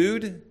their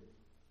food?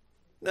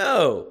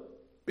 No.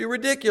 It'd be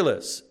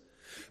ridiculous.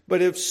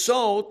 But if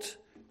salt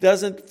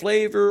doesn't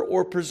flavor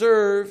or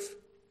preserve,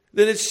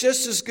 then it's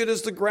just as good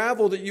as the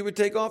gravel that you would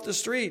take off the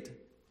street.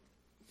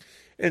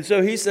 And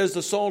so he says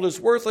the salt is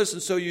worthless,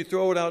 and so you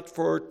throw it out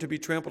to be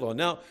trampled on.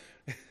 Now,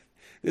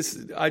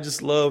 I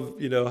just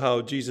love,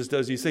 how Jesus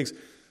does these things.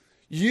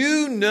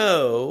 You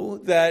know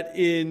that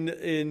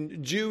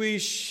in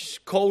Jewish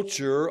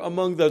culture,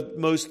 among the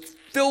most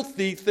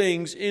filthy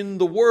things in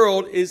the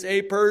world is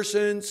a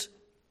person's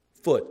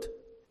foot.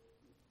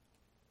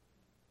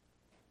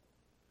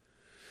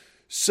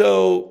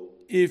 So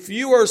if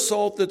you are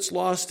salt that's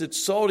lost its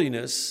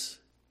saltiness,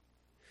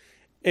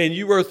 and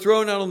you are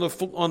thrown out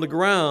on the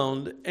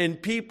ground,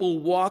 and people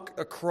walk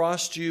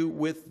across you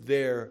with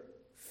their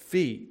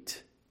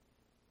feet,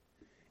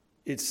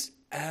 it's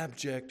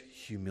abject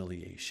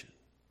humiliation.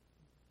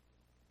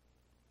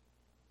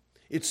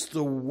 It's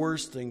the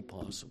worst thing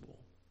possible.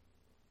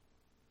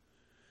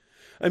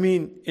 I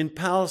mean, in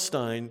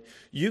Palestine,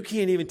 you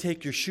can't even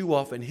take your shoe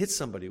off and hit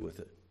somebody with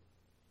it.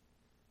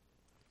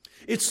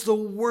 It's the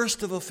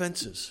worst of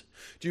offenses.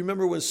 Do you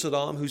remember when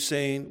Saddam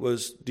Hussein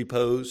was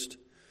deposed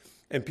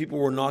and people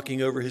were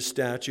knocking over his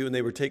statue and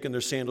they were taking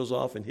their sandals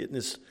off and hitting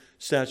his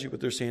statue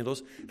with their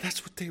sandals?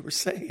 That's what they were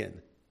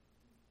saying.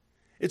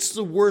 It's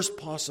the worst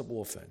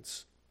possible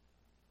offense.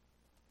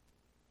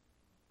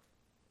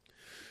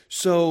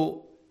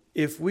 So,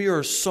 if we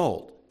are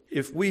salt,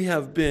 if we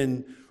have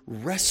been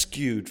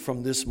rescued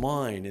from this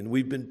mine and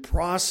we've been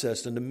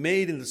processed and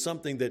made into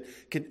something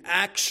that can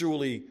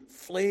actually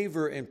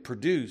flavor and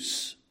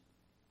produce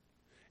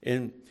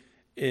and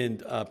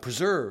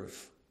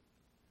preserve,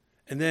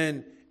 and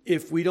then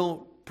if we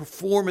don't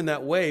perform in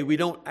that way, we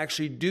don't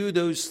actually do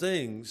those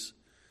things,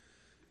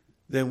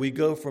 then we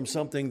go from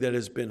something that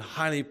has been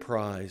highly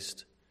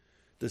prized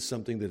to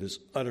something that is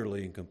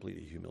utterly and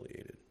completely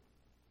humiliated.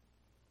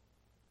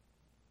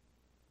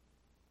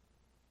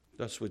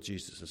 That's what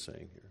Jesus is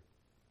saying here.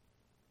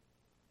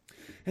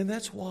 And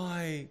that's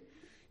why,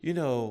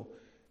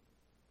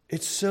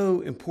 it's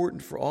so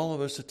important for all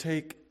of us to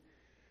take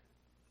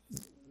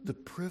the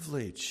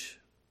privilege,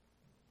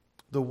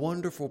 the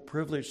wonderful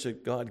privilege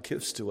that God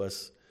gives to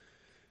us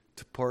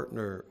to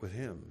partner with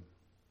Him.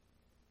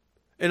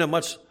 In a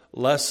much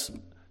less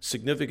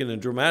significant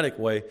and dramatic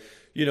way,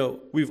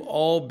 we've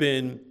all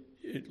been,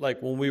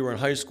 like when we were in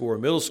high school or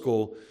middle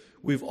school,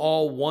 we've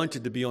all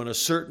wanted to be on a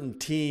certain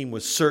team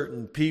with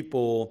certain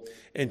people,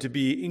 and to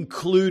be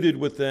included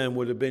with them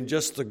would have been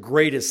just the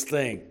greatest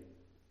thing.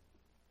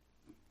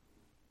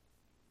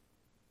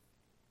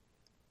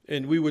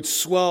 And we would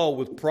swell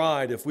with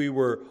pride if we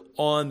were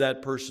on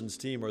that person's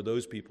team or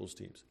those people's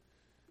teams.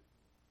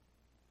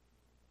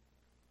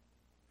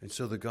 And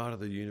so the God of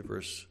the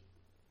universe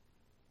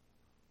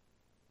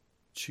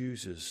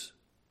chooses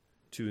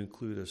to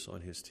include us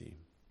on His team.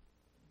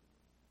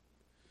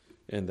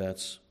 And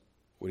that's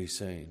what He's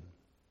saying.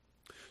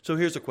 So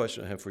here's a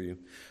question I have for you.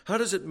 How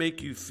does it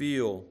make you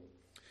feel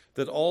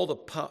that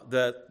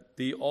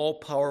the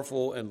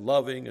all-powerful and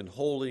loving and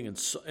holy and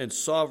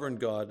sovereign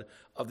God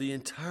of the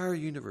entire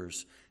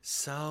universe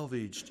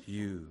salvaged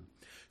you,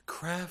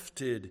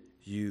 crafted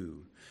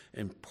you,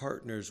 and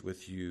partners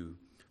with you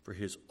for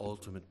His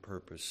ultimate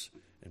purpose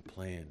and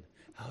plan?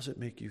 How does it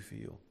make you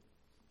feel?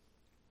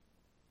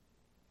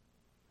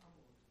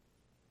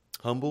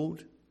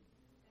 Humbled?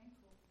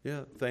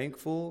 Yeah,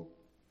 thankful.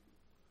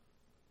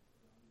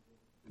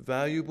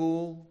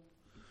 Valuable.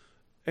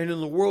 And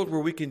in the world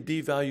where we can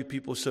devalue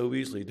people so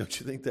easily, don't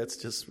you think that's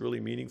just really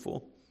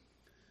meaningful?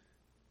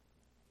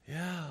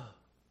 Yeah.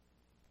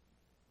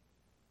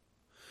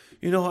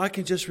 I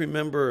can just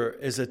remember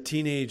as a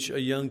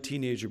young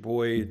teenager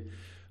boy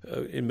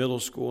in middle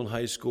school and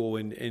high school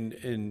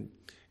and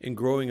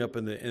growing up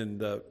in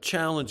the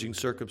challenging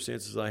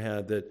circumstances I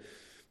had that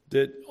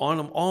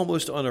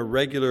almost on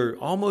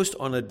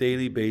a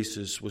daily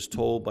basis was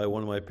told by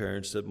one of my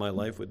parents that my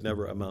life would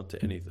never amount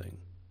to anything.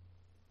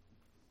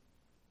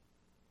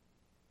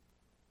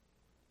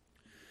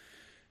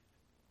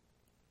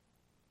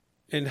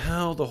 And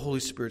how the Holy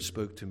Spirit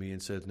spoke to me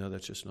and said, no,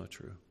 that's just not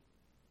true.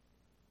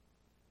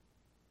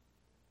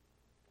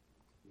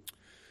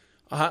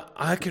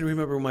 I can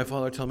remember my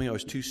father telling me I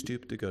was too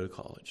stupid to go to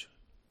college.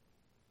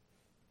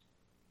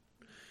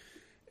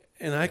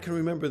 And I can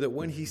remember that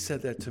when he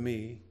said that to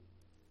me,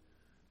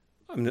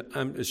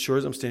 I'm as sure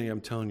as I'm standing, I'm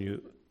telling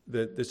you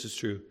that this is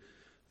true.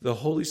 The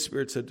Holy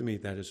Spirit said to me,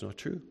 that is not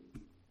true.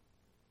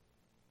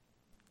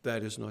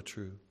 That is not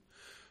true.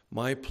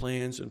 My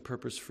plans and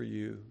purpose for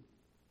you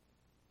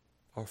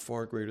are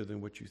far greater than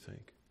what you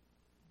think.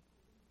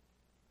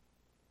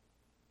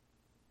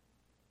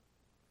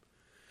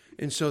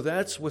 And so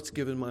that's what's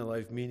given my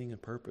life meaning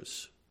and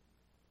purpose.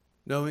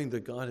 Knowing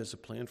that God has a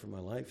plan for my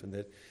life and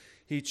that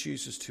He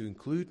chooses to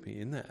include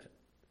me in that.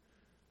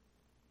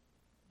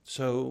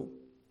 So,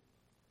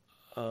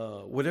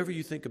 whatever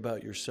you think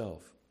about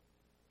yourself,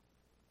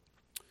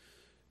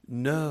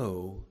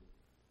 know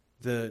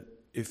that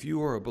if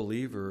you are a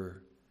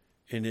believer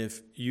and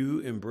if you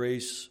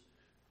embrace,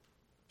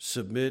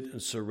 submit,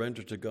 and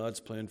surrender to God's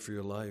plan for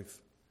your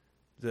life,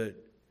 that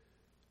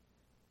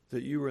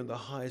you are in the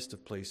highest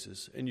of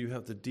places and you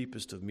have the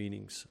deepest of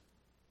meanings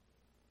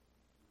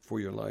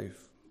for your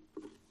life.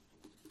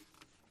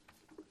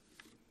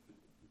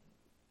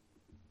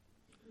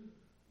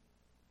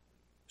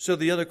 So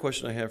the other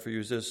question I have for you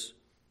is this.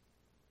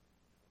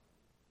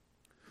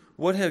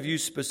 What have you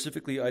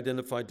specifically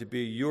identified to be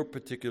your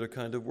particular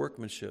kind of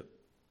workmanship?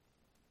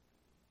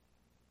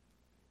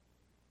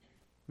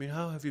 I mean,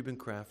 how have you been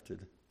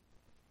crafted?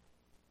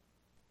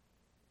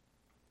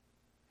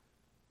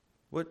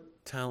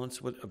 What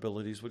talents, what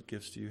abilities, what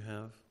gifts do you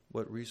have?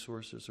 What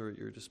resources are at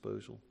your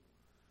disposal?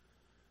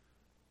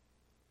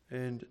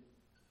 And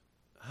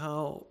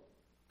how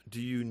do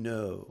you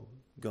know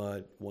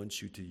God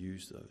wants you to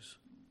use those?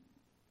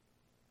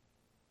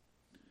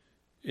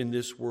 In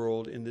this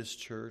world, in this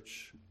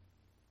church.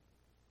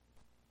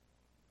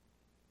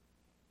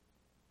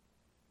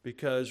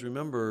 Because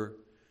remember,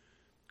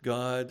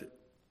 God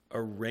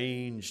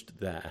arranged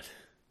that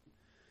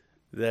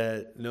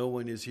no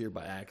one is here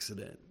by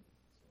accident.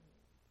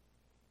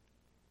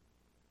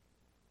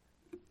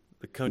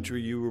 The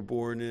country you were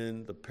born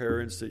in, the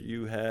parents that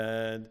you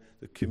had,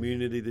 the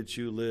community that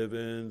you live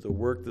in, the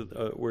work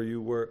that where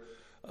you were,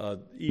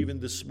 even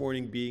this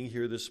morning, being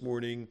here this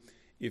morning,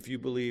 if you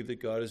believe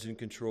that God is in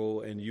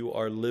control and you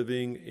are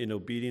living in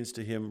obedience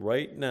to Him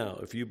right now,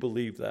 if you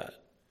believe that,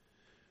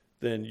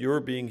 then your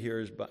being here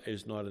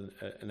is not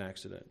an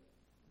accident.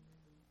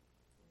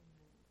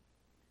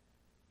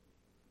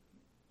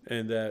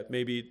 And that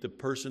maybe the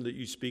person that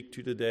you speak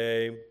to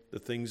today, the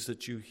things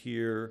that you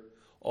hear,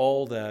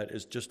 all that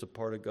is just a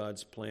part of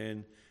God's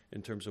plan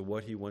in terms of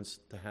what He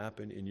wants to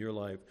happen in your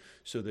life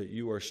so that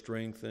you are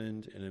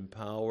strengthened and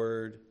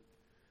empowered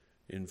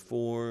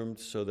informed,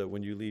 so that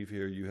when you leave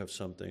here, you have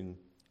something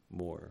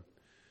more,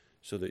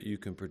 so that you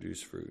can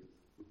produce fruit.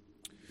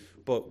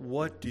 But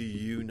what do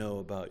you know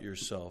about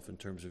yourself in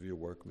terms of your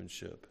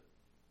workmanship?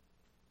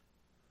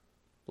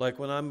 Like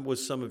when I'm with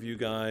some of you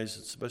guys,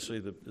 especially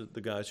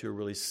the guys who are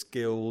really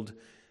skilled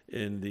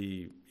in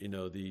the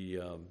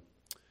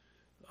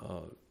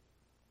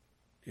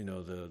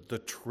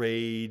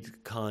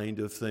trade kind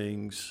of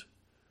things,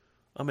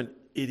 I'm an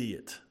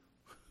idiot.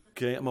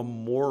 Okay, I'm a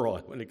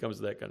moron when it comes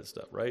to that kind of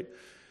stuff, right?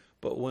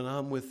 But when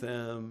I'm with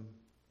them,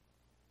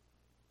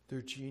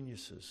 they're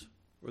geniuses,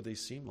 or they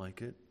seem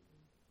like it.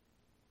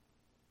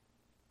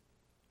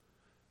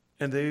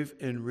 And they've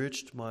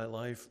enriched my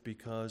life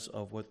because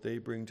of what they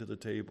bring to the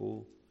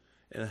table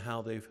and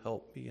how they've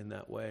helped me in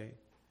that way.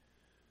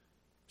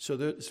 So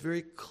it's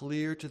very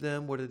clear to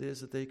them what it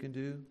is that they can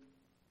do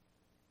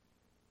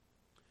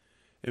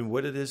and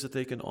what it is that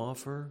they can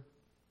offer.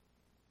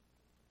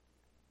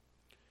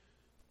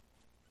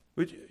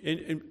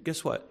 And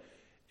guess what?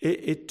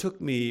 It took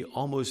me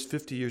almost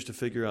 50 years to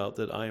figure out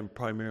that I am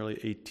primarily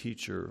a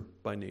teacher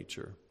by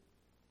nature.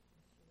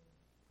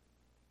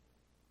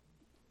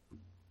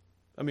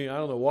 I mean, I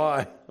don't know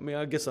why. I mean,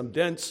 I guess I'm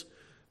dense,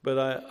 but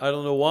I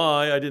don't know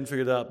why I didn't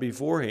figure it out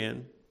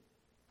beforehand.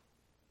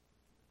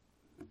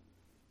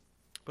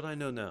 But I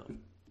know now.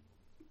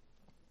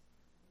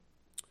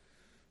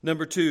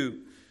 Number 2,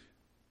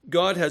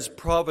 God has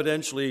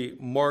providentially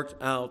marked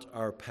out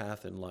our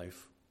path in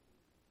life.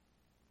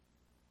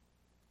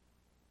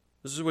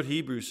 This is what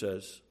Hebrews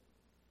says.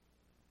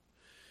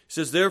 He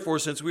says, therefore,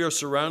 since we are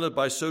surrounded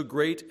by so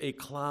great a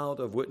cloud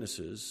of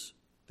witnesses,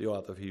 the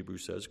author of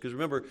Hebrews says, because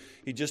remember,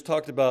 he just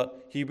talked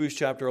about Hebrews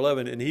chapter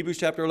 11, and Hebrews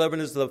chapter 11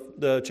 is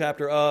the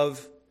chapter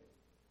of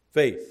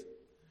faith.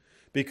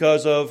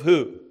 Because of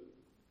who?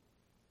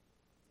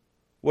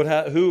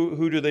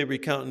 Who do they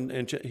recount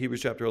in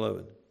Hebrews chapter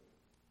 11?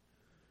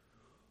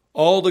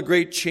 All the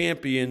great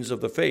champions of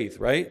the faith,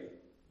 right?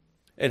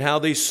 And how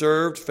they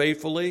served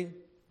faithfully,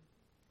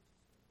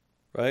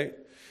 right?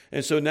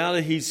 And so now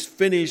that he's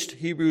finished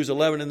Hebrews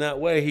 11 in that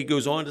way, he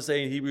goes on to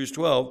say in Hebrews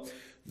 12,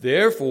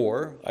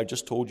 therefore, I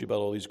just told you about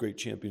all these great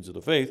champions of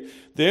the faith.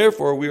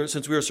 Therefore,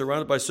 since we are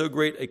surrounded by so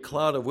great a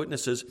cloud of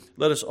witnesses,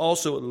 let us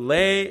also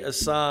lay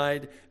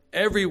aside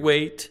every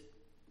weight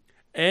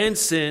and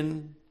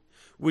sin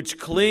which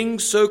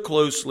clings so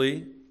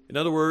closely. In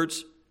other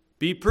words,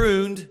 be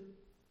pruned.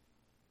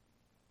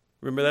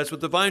 Remember, that's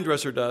what the vine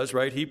dresser does,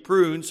 right? He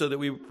prunes so that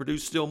we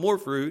produce still more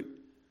fruit.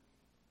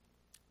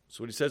 That's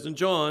what he says in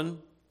John.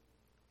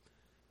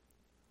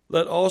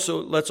 Let us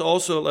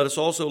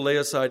also lay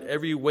aside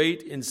every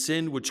weight and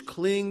sin which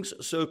clings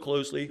so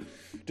closely.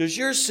 Does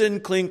your sin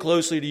cling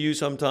closely to you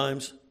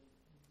sometimes?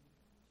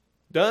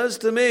 Does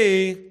to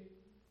me.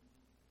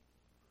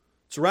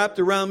 It's wrapped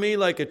around me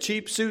like a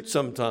cheap suit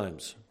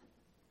sometimes.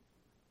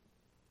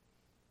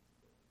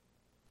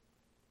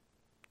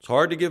 It's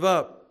hard to give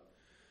up.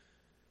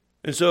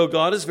 And so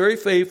God is very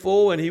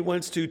faithful, and he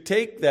wants to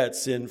take that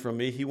sin from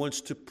me. He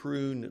wants to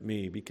prune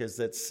me because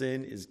that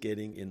sin is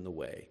getting in the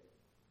way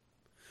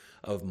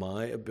of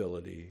my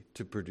ability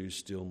to produce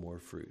still more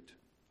fruit.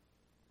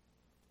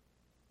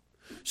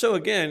 So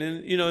again,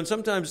 and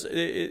sometimes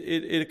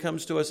it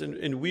comes to us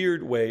in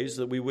weird ways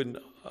that we wouldn't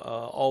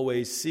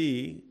always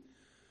see.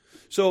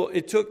 So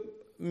it took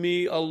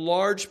me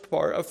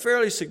a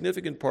fairly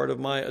significant part of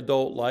my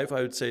adult life,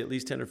 I would say at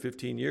least 10 or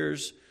 15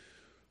 years,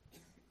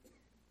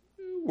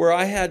 where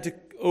I had to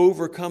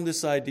overcome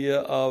this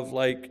idea of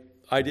like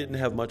I didn't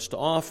have much to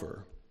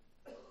offer.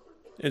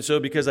 And so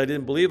because I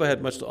didn't believe I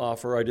had much to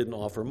offer, I didn't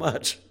offer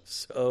much.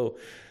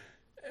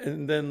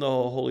 And then the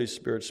Holy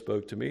Spirit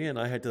spoke to me, and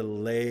I had to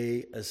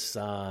lay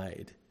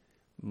aside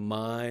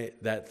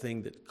that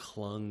thing that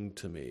clung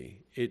to me.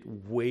 It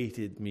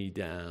weighted me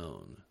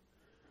down.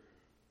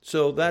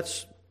 So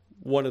that's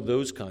one of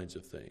those kinds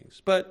of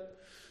things. But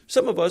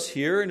some of us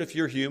here, and if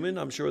you're human,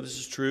 I'm sure this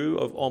is true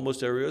of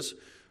almost every of us,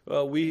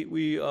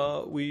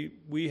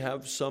 we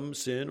have some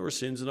sin or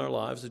sins in our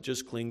lives that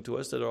just cling to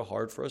us that are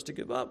hard for us to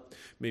give up.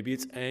 Maybe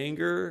it's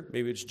anger,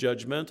 maybe it's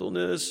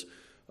judgmentalness,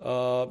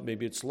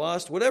 maybe it's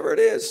lust, whatever it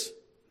is.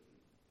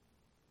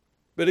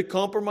 But it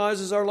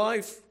compromises our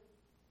life.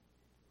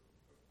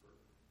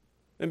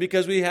 And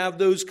because we have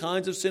those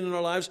kinds of sin in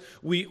our lives,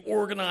 we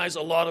organize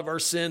a lot of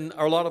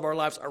our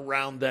lives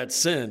around that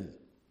sin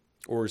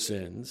or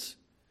sins.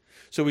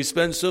 So we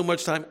spend so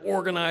much time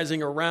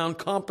organizing around,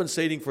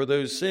 compensating for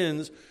those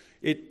sins,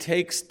 it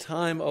takes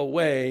time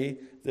away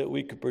that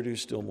we could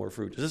produce still more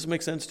fruit. Does this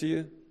make sense to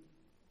you?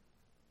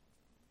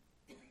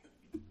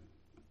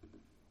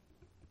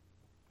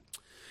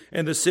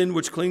 And the sin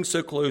which clings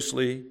so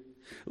closely,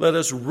 let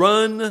us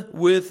run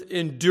with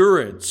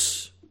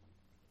endurance.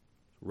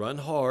 Run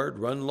hard,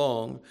 run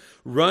long.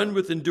 Run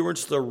with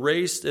endurance the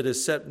race that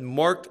is set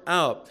marked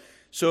out.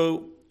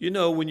 So,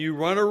 when you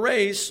run a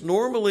race,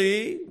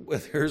 normally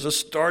there's a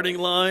starting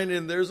line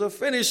and there's a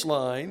finish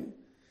line,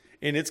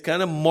 and it's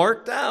kind of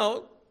marked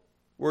out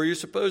where you're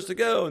supposed to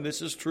go. And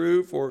this is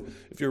true for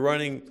if you're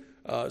running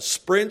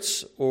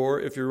sprints or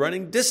if you're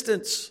running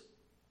distance.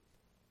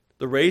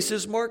 The race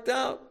is marked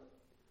out.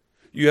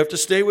 You have to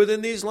stay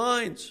within these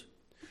lines.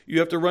 You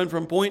have to run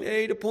from point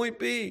A to point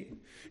B.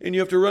 And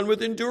you have to run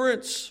with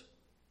endurance.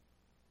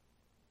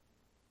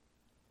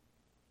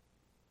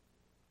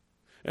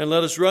 And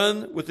let us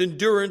run with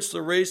endurance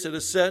the race that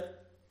is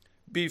set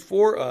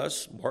before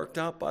us, marked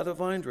out by the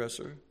vine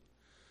dresser,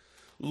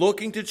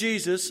 looking to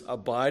Jesus,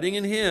 abiding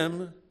in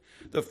him,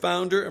 the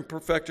founder and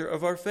perfecter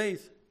of our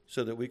faith,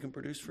 so that we can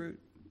produce fruit.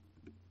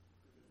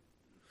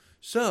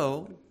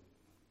 So,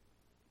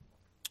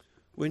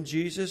 when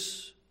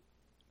Jesus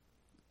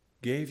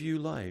gave you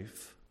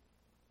life,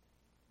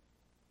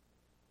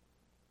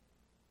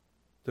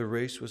 the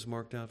race was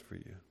marked out for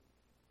you.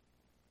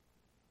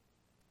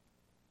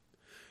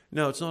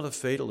 Now, it's not a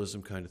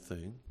fatalism kind of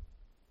thing.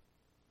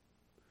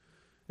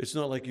 It's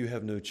not like you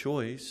have no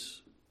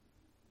choice.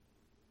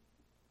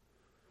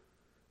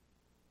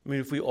 I mean,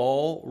 if we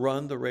all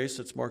run the race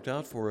that's marked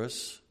out for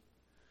us,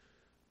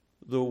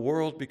 the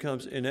world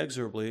becomes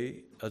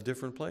inexorably a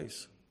different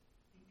place.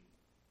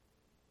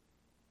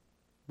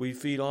 We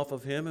feed off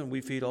of him and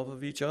we feed off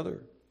of each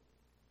other.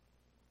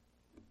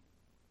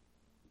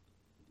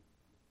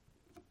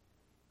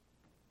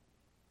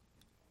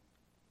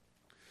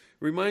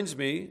 Reminds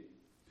me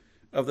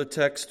of the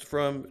text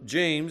from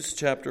James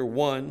chapter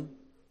 1.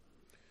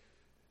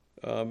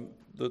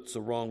 That's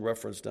the wrong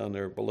reference down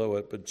there below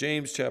it. But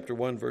James chapter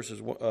 1 verses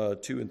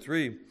 2 and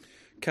 3.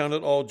 Count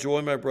it all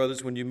joy, my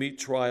brothers, when you meet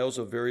trials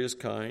of various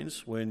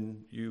kinds,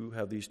 when you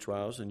have these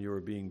trials and you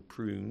are being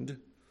pruned.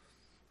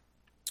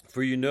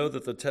 For you know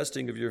that the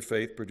testing of your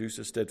faith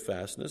produces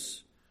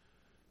steadfastness,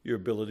 your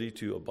ability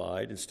to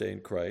abide and stay in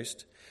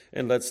Christ.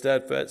 And let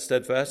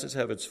steadfastness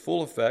have its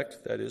full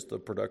effect, that is, the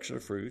production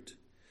of fruit,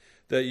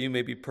 that you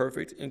may be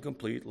perfect and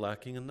complete,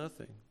 lacking in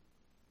nothing.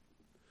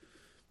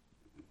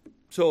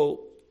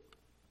 So,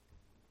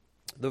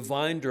 the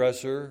vine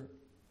dresser,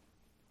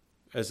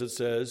 as it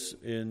says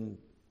in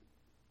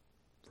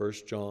 1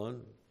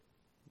 John,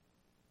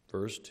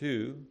 verse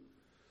 2,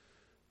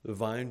 the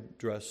vine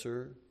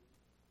dresser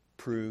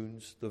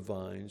prunes the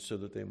vines so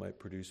that they might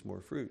produce more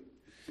fruit.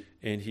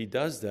 And he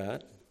does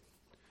that.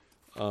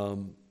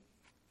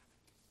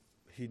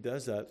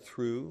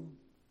 Through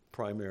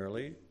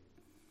primarily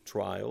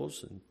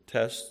trials and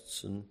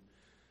tests and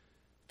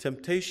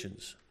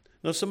temptations.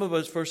 Now,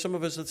 for some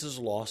of us, this is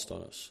lost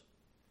on us.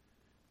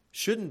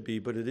 Shouldn't be,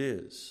 but it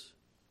is.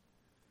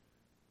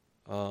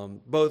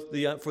 Both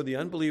for the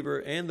unbeliever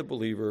and the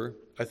believer,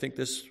 I think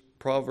this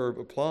proverb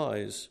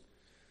applies.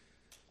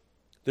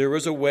 There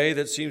is a way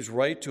that seems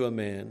right to a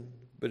man,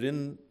 but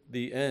in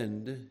the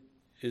end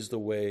is the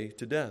way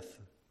to death.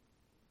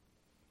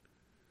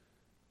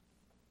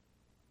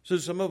 So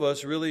some of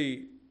us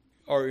really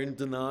are in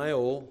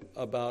denial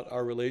about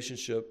our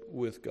relationship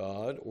with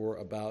God or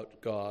about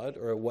God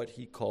or what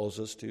he calls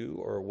us to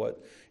or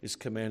what is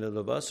commanded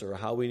of us or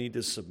how we need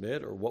to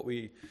submit or what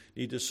we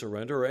need to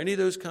surrender or any of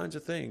those kinds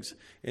of things.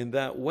 In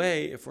that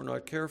way, if we're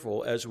not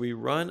careful, as we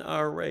run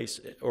our race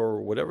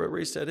or whatever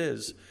race that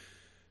is,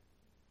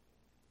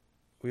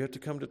 we have to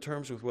come to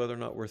terms with whether or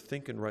not we're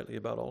thinking rightly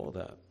about all of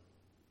that.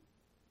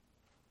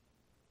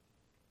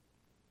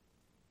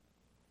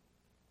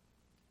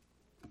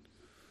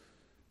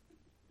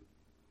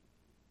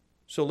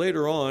 So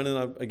later on,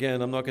 and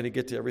again, I'm not going to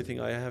get to everything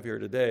I have here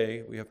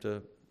today. We want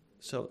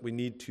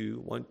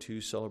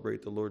to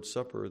celebrate the Lord's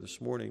Supper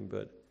this morning,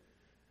 but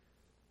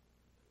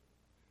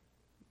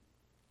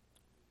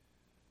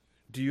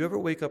do you ever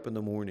wake up in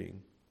the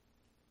morning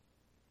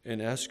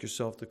and ask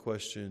yourself the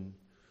question,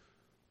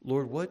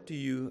 Lord, what do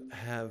you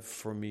have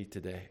for me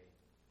today?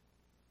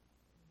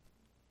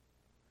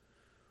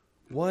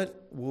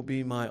 What will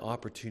be my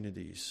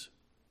opportunities?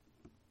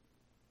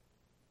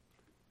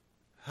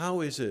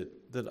 How is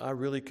it that I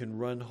really can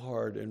run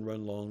hard and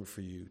run long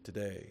for you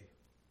today?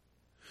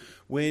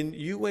 When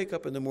you wake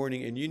up in the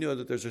morning and you know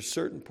that there's a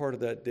certain part of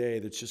that day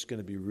that's just going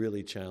to be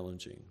really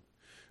challenging,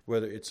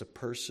 whether it's a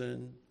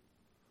person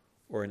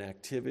or an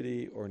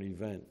activity or an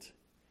event,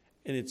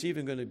 and it's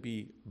even going to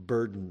be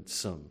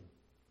burdensome.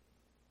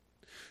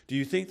 Do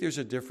you think there's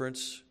a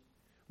difference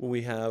when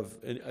we have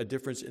a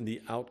difference in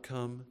the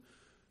outcome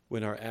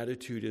when our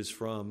attitude is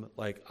from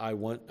like, I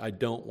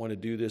don't want to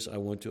do this, I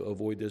want to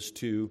avoid this,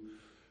 to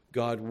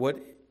God,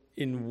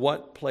 in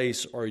what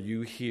place are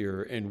you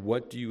here and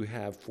what do you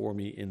have for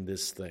me in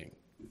this thing?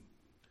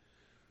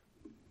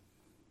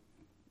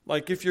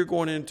 Like if you're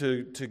going in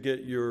to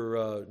get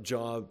your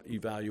job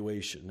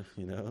evaluation,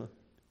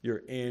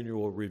 your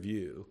annual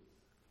review,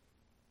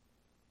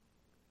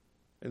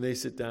 and they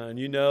sit down,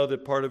 you know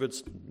that part of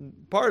it's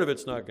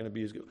not going to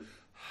be as good.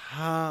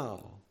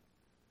 How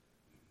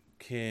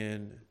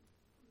can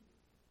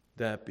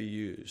that be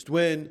used?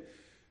 When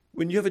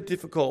you have a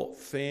difficult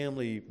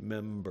family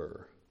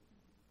member,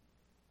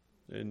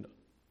 and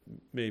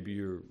maybe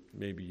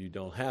you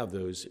don't have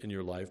those in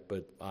your life,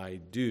 but I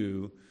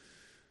do,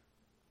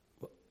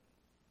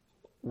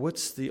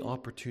 what's the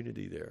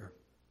opportunity there?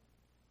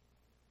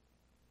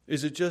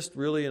 Is it just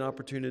really an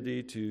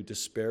opportunity to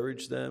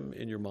disparage them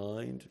in your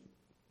mind,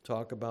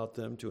 talk about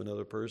them to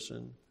another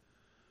person?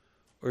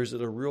 Or is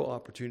it a real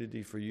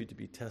opportunity for you to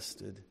be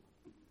tested?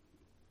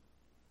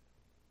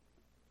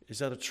 Is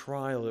that a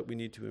trial that we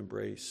need to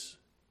embrace?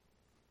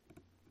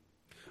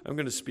 I'm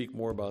going to speak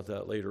more about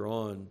that later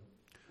on,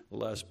 the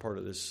last part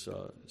of this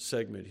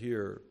segment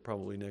here,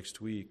 probably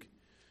next week.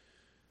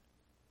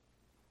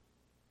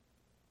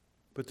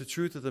 But the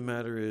truth of the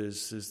matter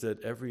is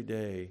that every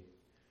day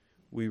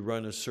we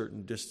run a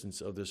certain distance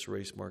of this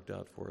race marked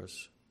out for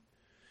us.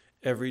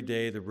 Every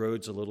day the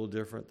road's a little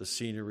different. The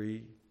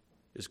scenery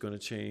is going to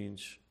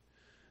change.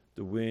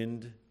 The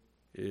wind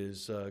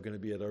is going to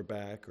be at our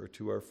back or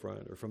to our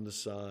front or from the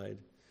side.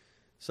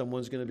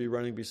 Someone's going to be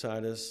running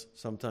beside us.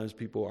 Sometimes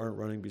people aren't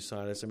running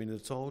beside us. I mean,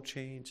 it's all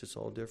changed. It's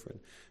all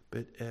different.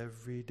 But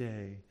every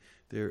day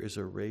there is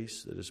a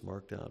race that is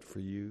marked out for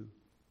you.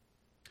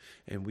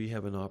 And we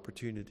have an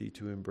opportunity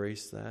to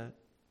embrace that.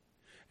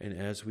 And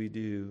as we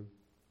do,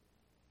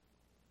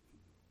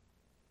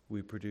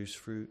 we produce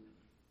fruit.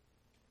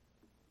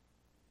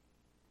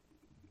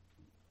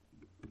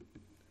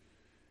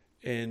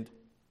 And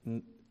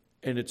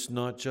it's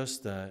not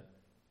just that.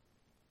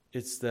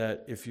 It's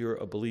that if you're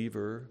a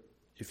believer,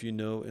 if you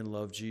know and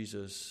love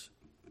Jesus,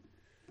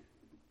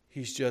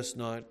 He's just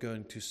not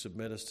going to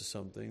submit us to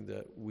something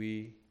that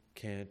we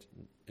can't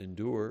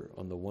endure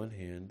on the one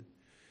hand,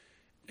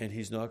 and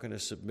He's not going to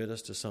submit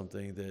us to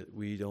something that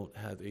we don't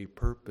have a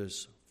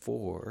purpose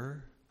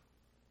for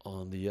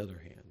on the other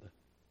hand.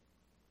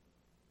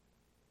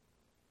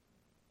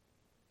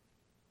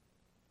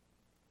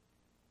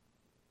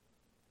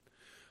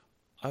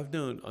 I've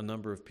known a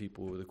number of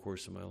people over the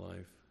course of my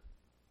life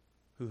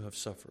who have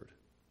suffered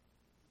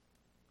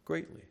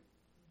greatly.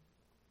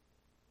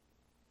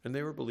 And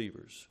they were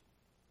believers.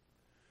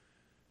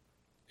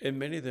 And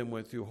many of them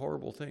went through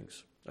horrible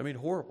things. I mean,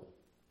 horrible.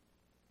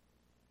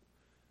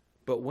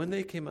 But when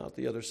they came out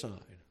the other side,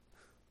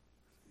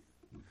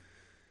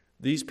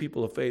 these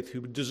people of faith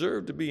who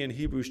deserve to be in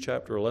Hebrews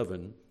chapter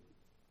 11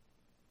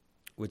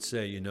 would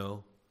say, you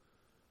know,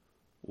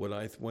 what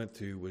I went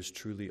through was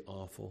truly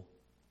awful.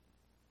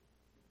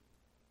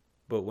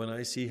 But when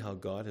I see how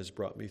God has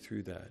brought me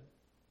through that,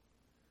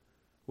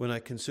 when I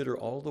consider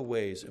all the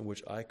ways in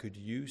which I could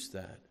use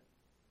that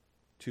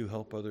to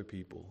help other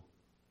people,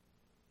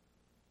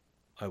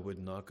 I would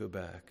not go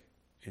back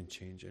and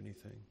change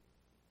anything.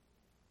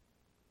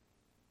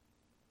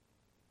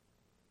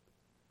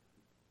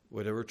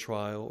 Whatever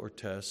trial or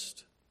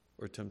test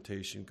or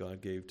temptation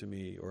God gave to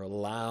me or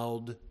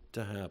allowed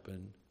to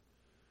happen,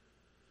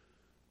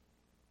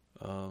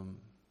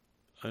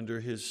 under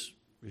His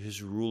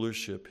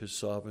rulership, His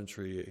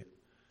sovereignty,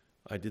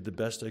 I did the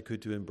best I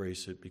could to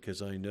embrace it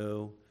because I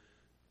know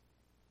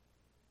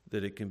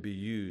that it can be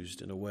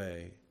used in a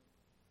way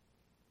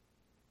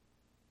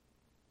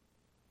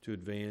to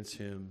advance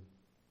Him,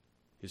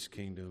 His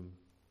kingdom,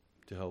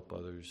 to help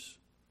others,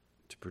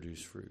 to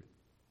produce fruit.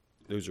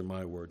 Those are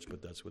my words,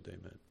 but that's what they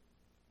meant.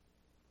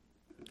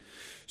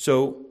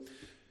 So,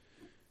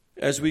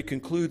 as we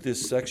conclude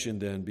this section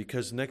then,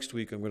 because next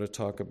week I'm going to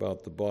talk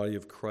about the body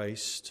of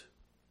Christ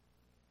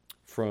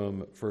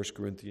from 1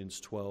 Corinthians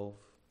 12.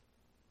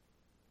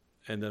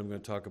 And then I'm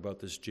going to talk about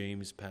this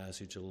James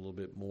passage a little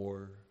bit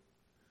more.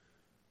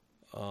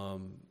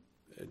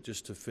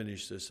 Just to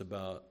finish this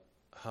about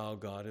how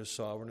God is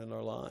sovereign in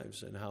our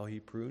lives and how He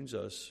prunes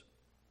us,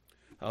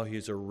 how He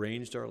has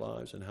arranged our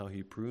lives and how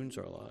He prunes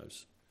our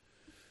lives.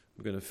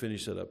 We're going to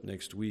finish that up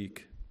next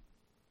week.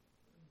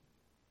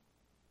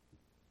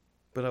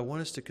 But I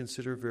want us to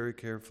consider very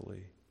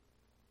carefully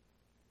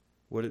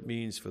what it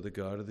means for the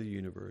God of the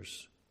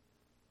universe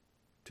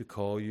to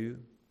call you,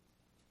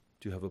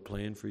 to have a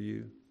plan for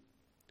you,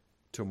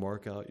 to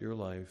mark out your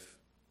life,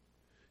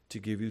 to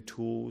give you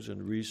tools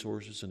and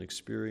resources and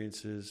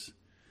experiences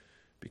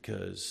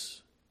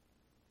because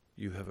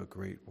you have a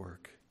great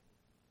work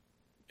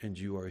and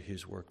you are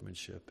His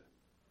workmanship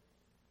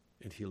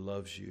and He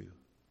loves you.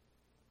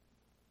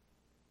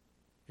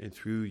 And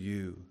through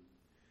you,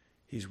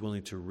 He's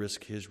willing to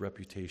risk His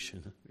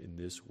reputation in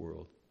this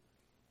world.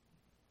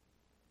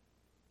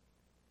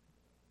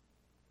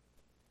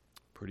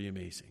 Pretty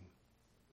amazing.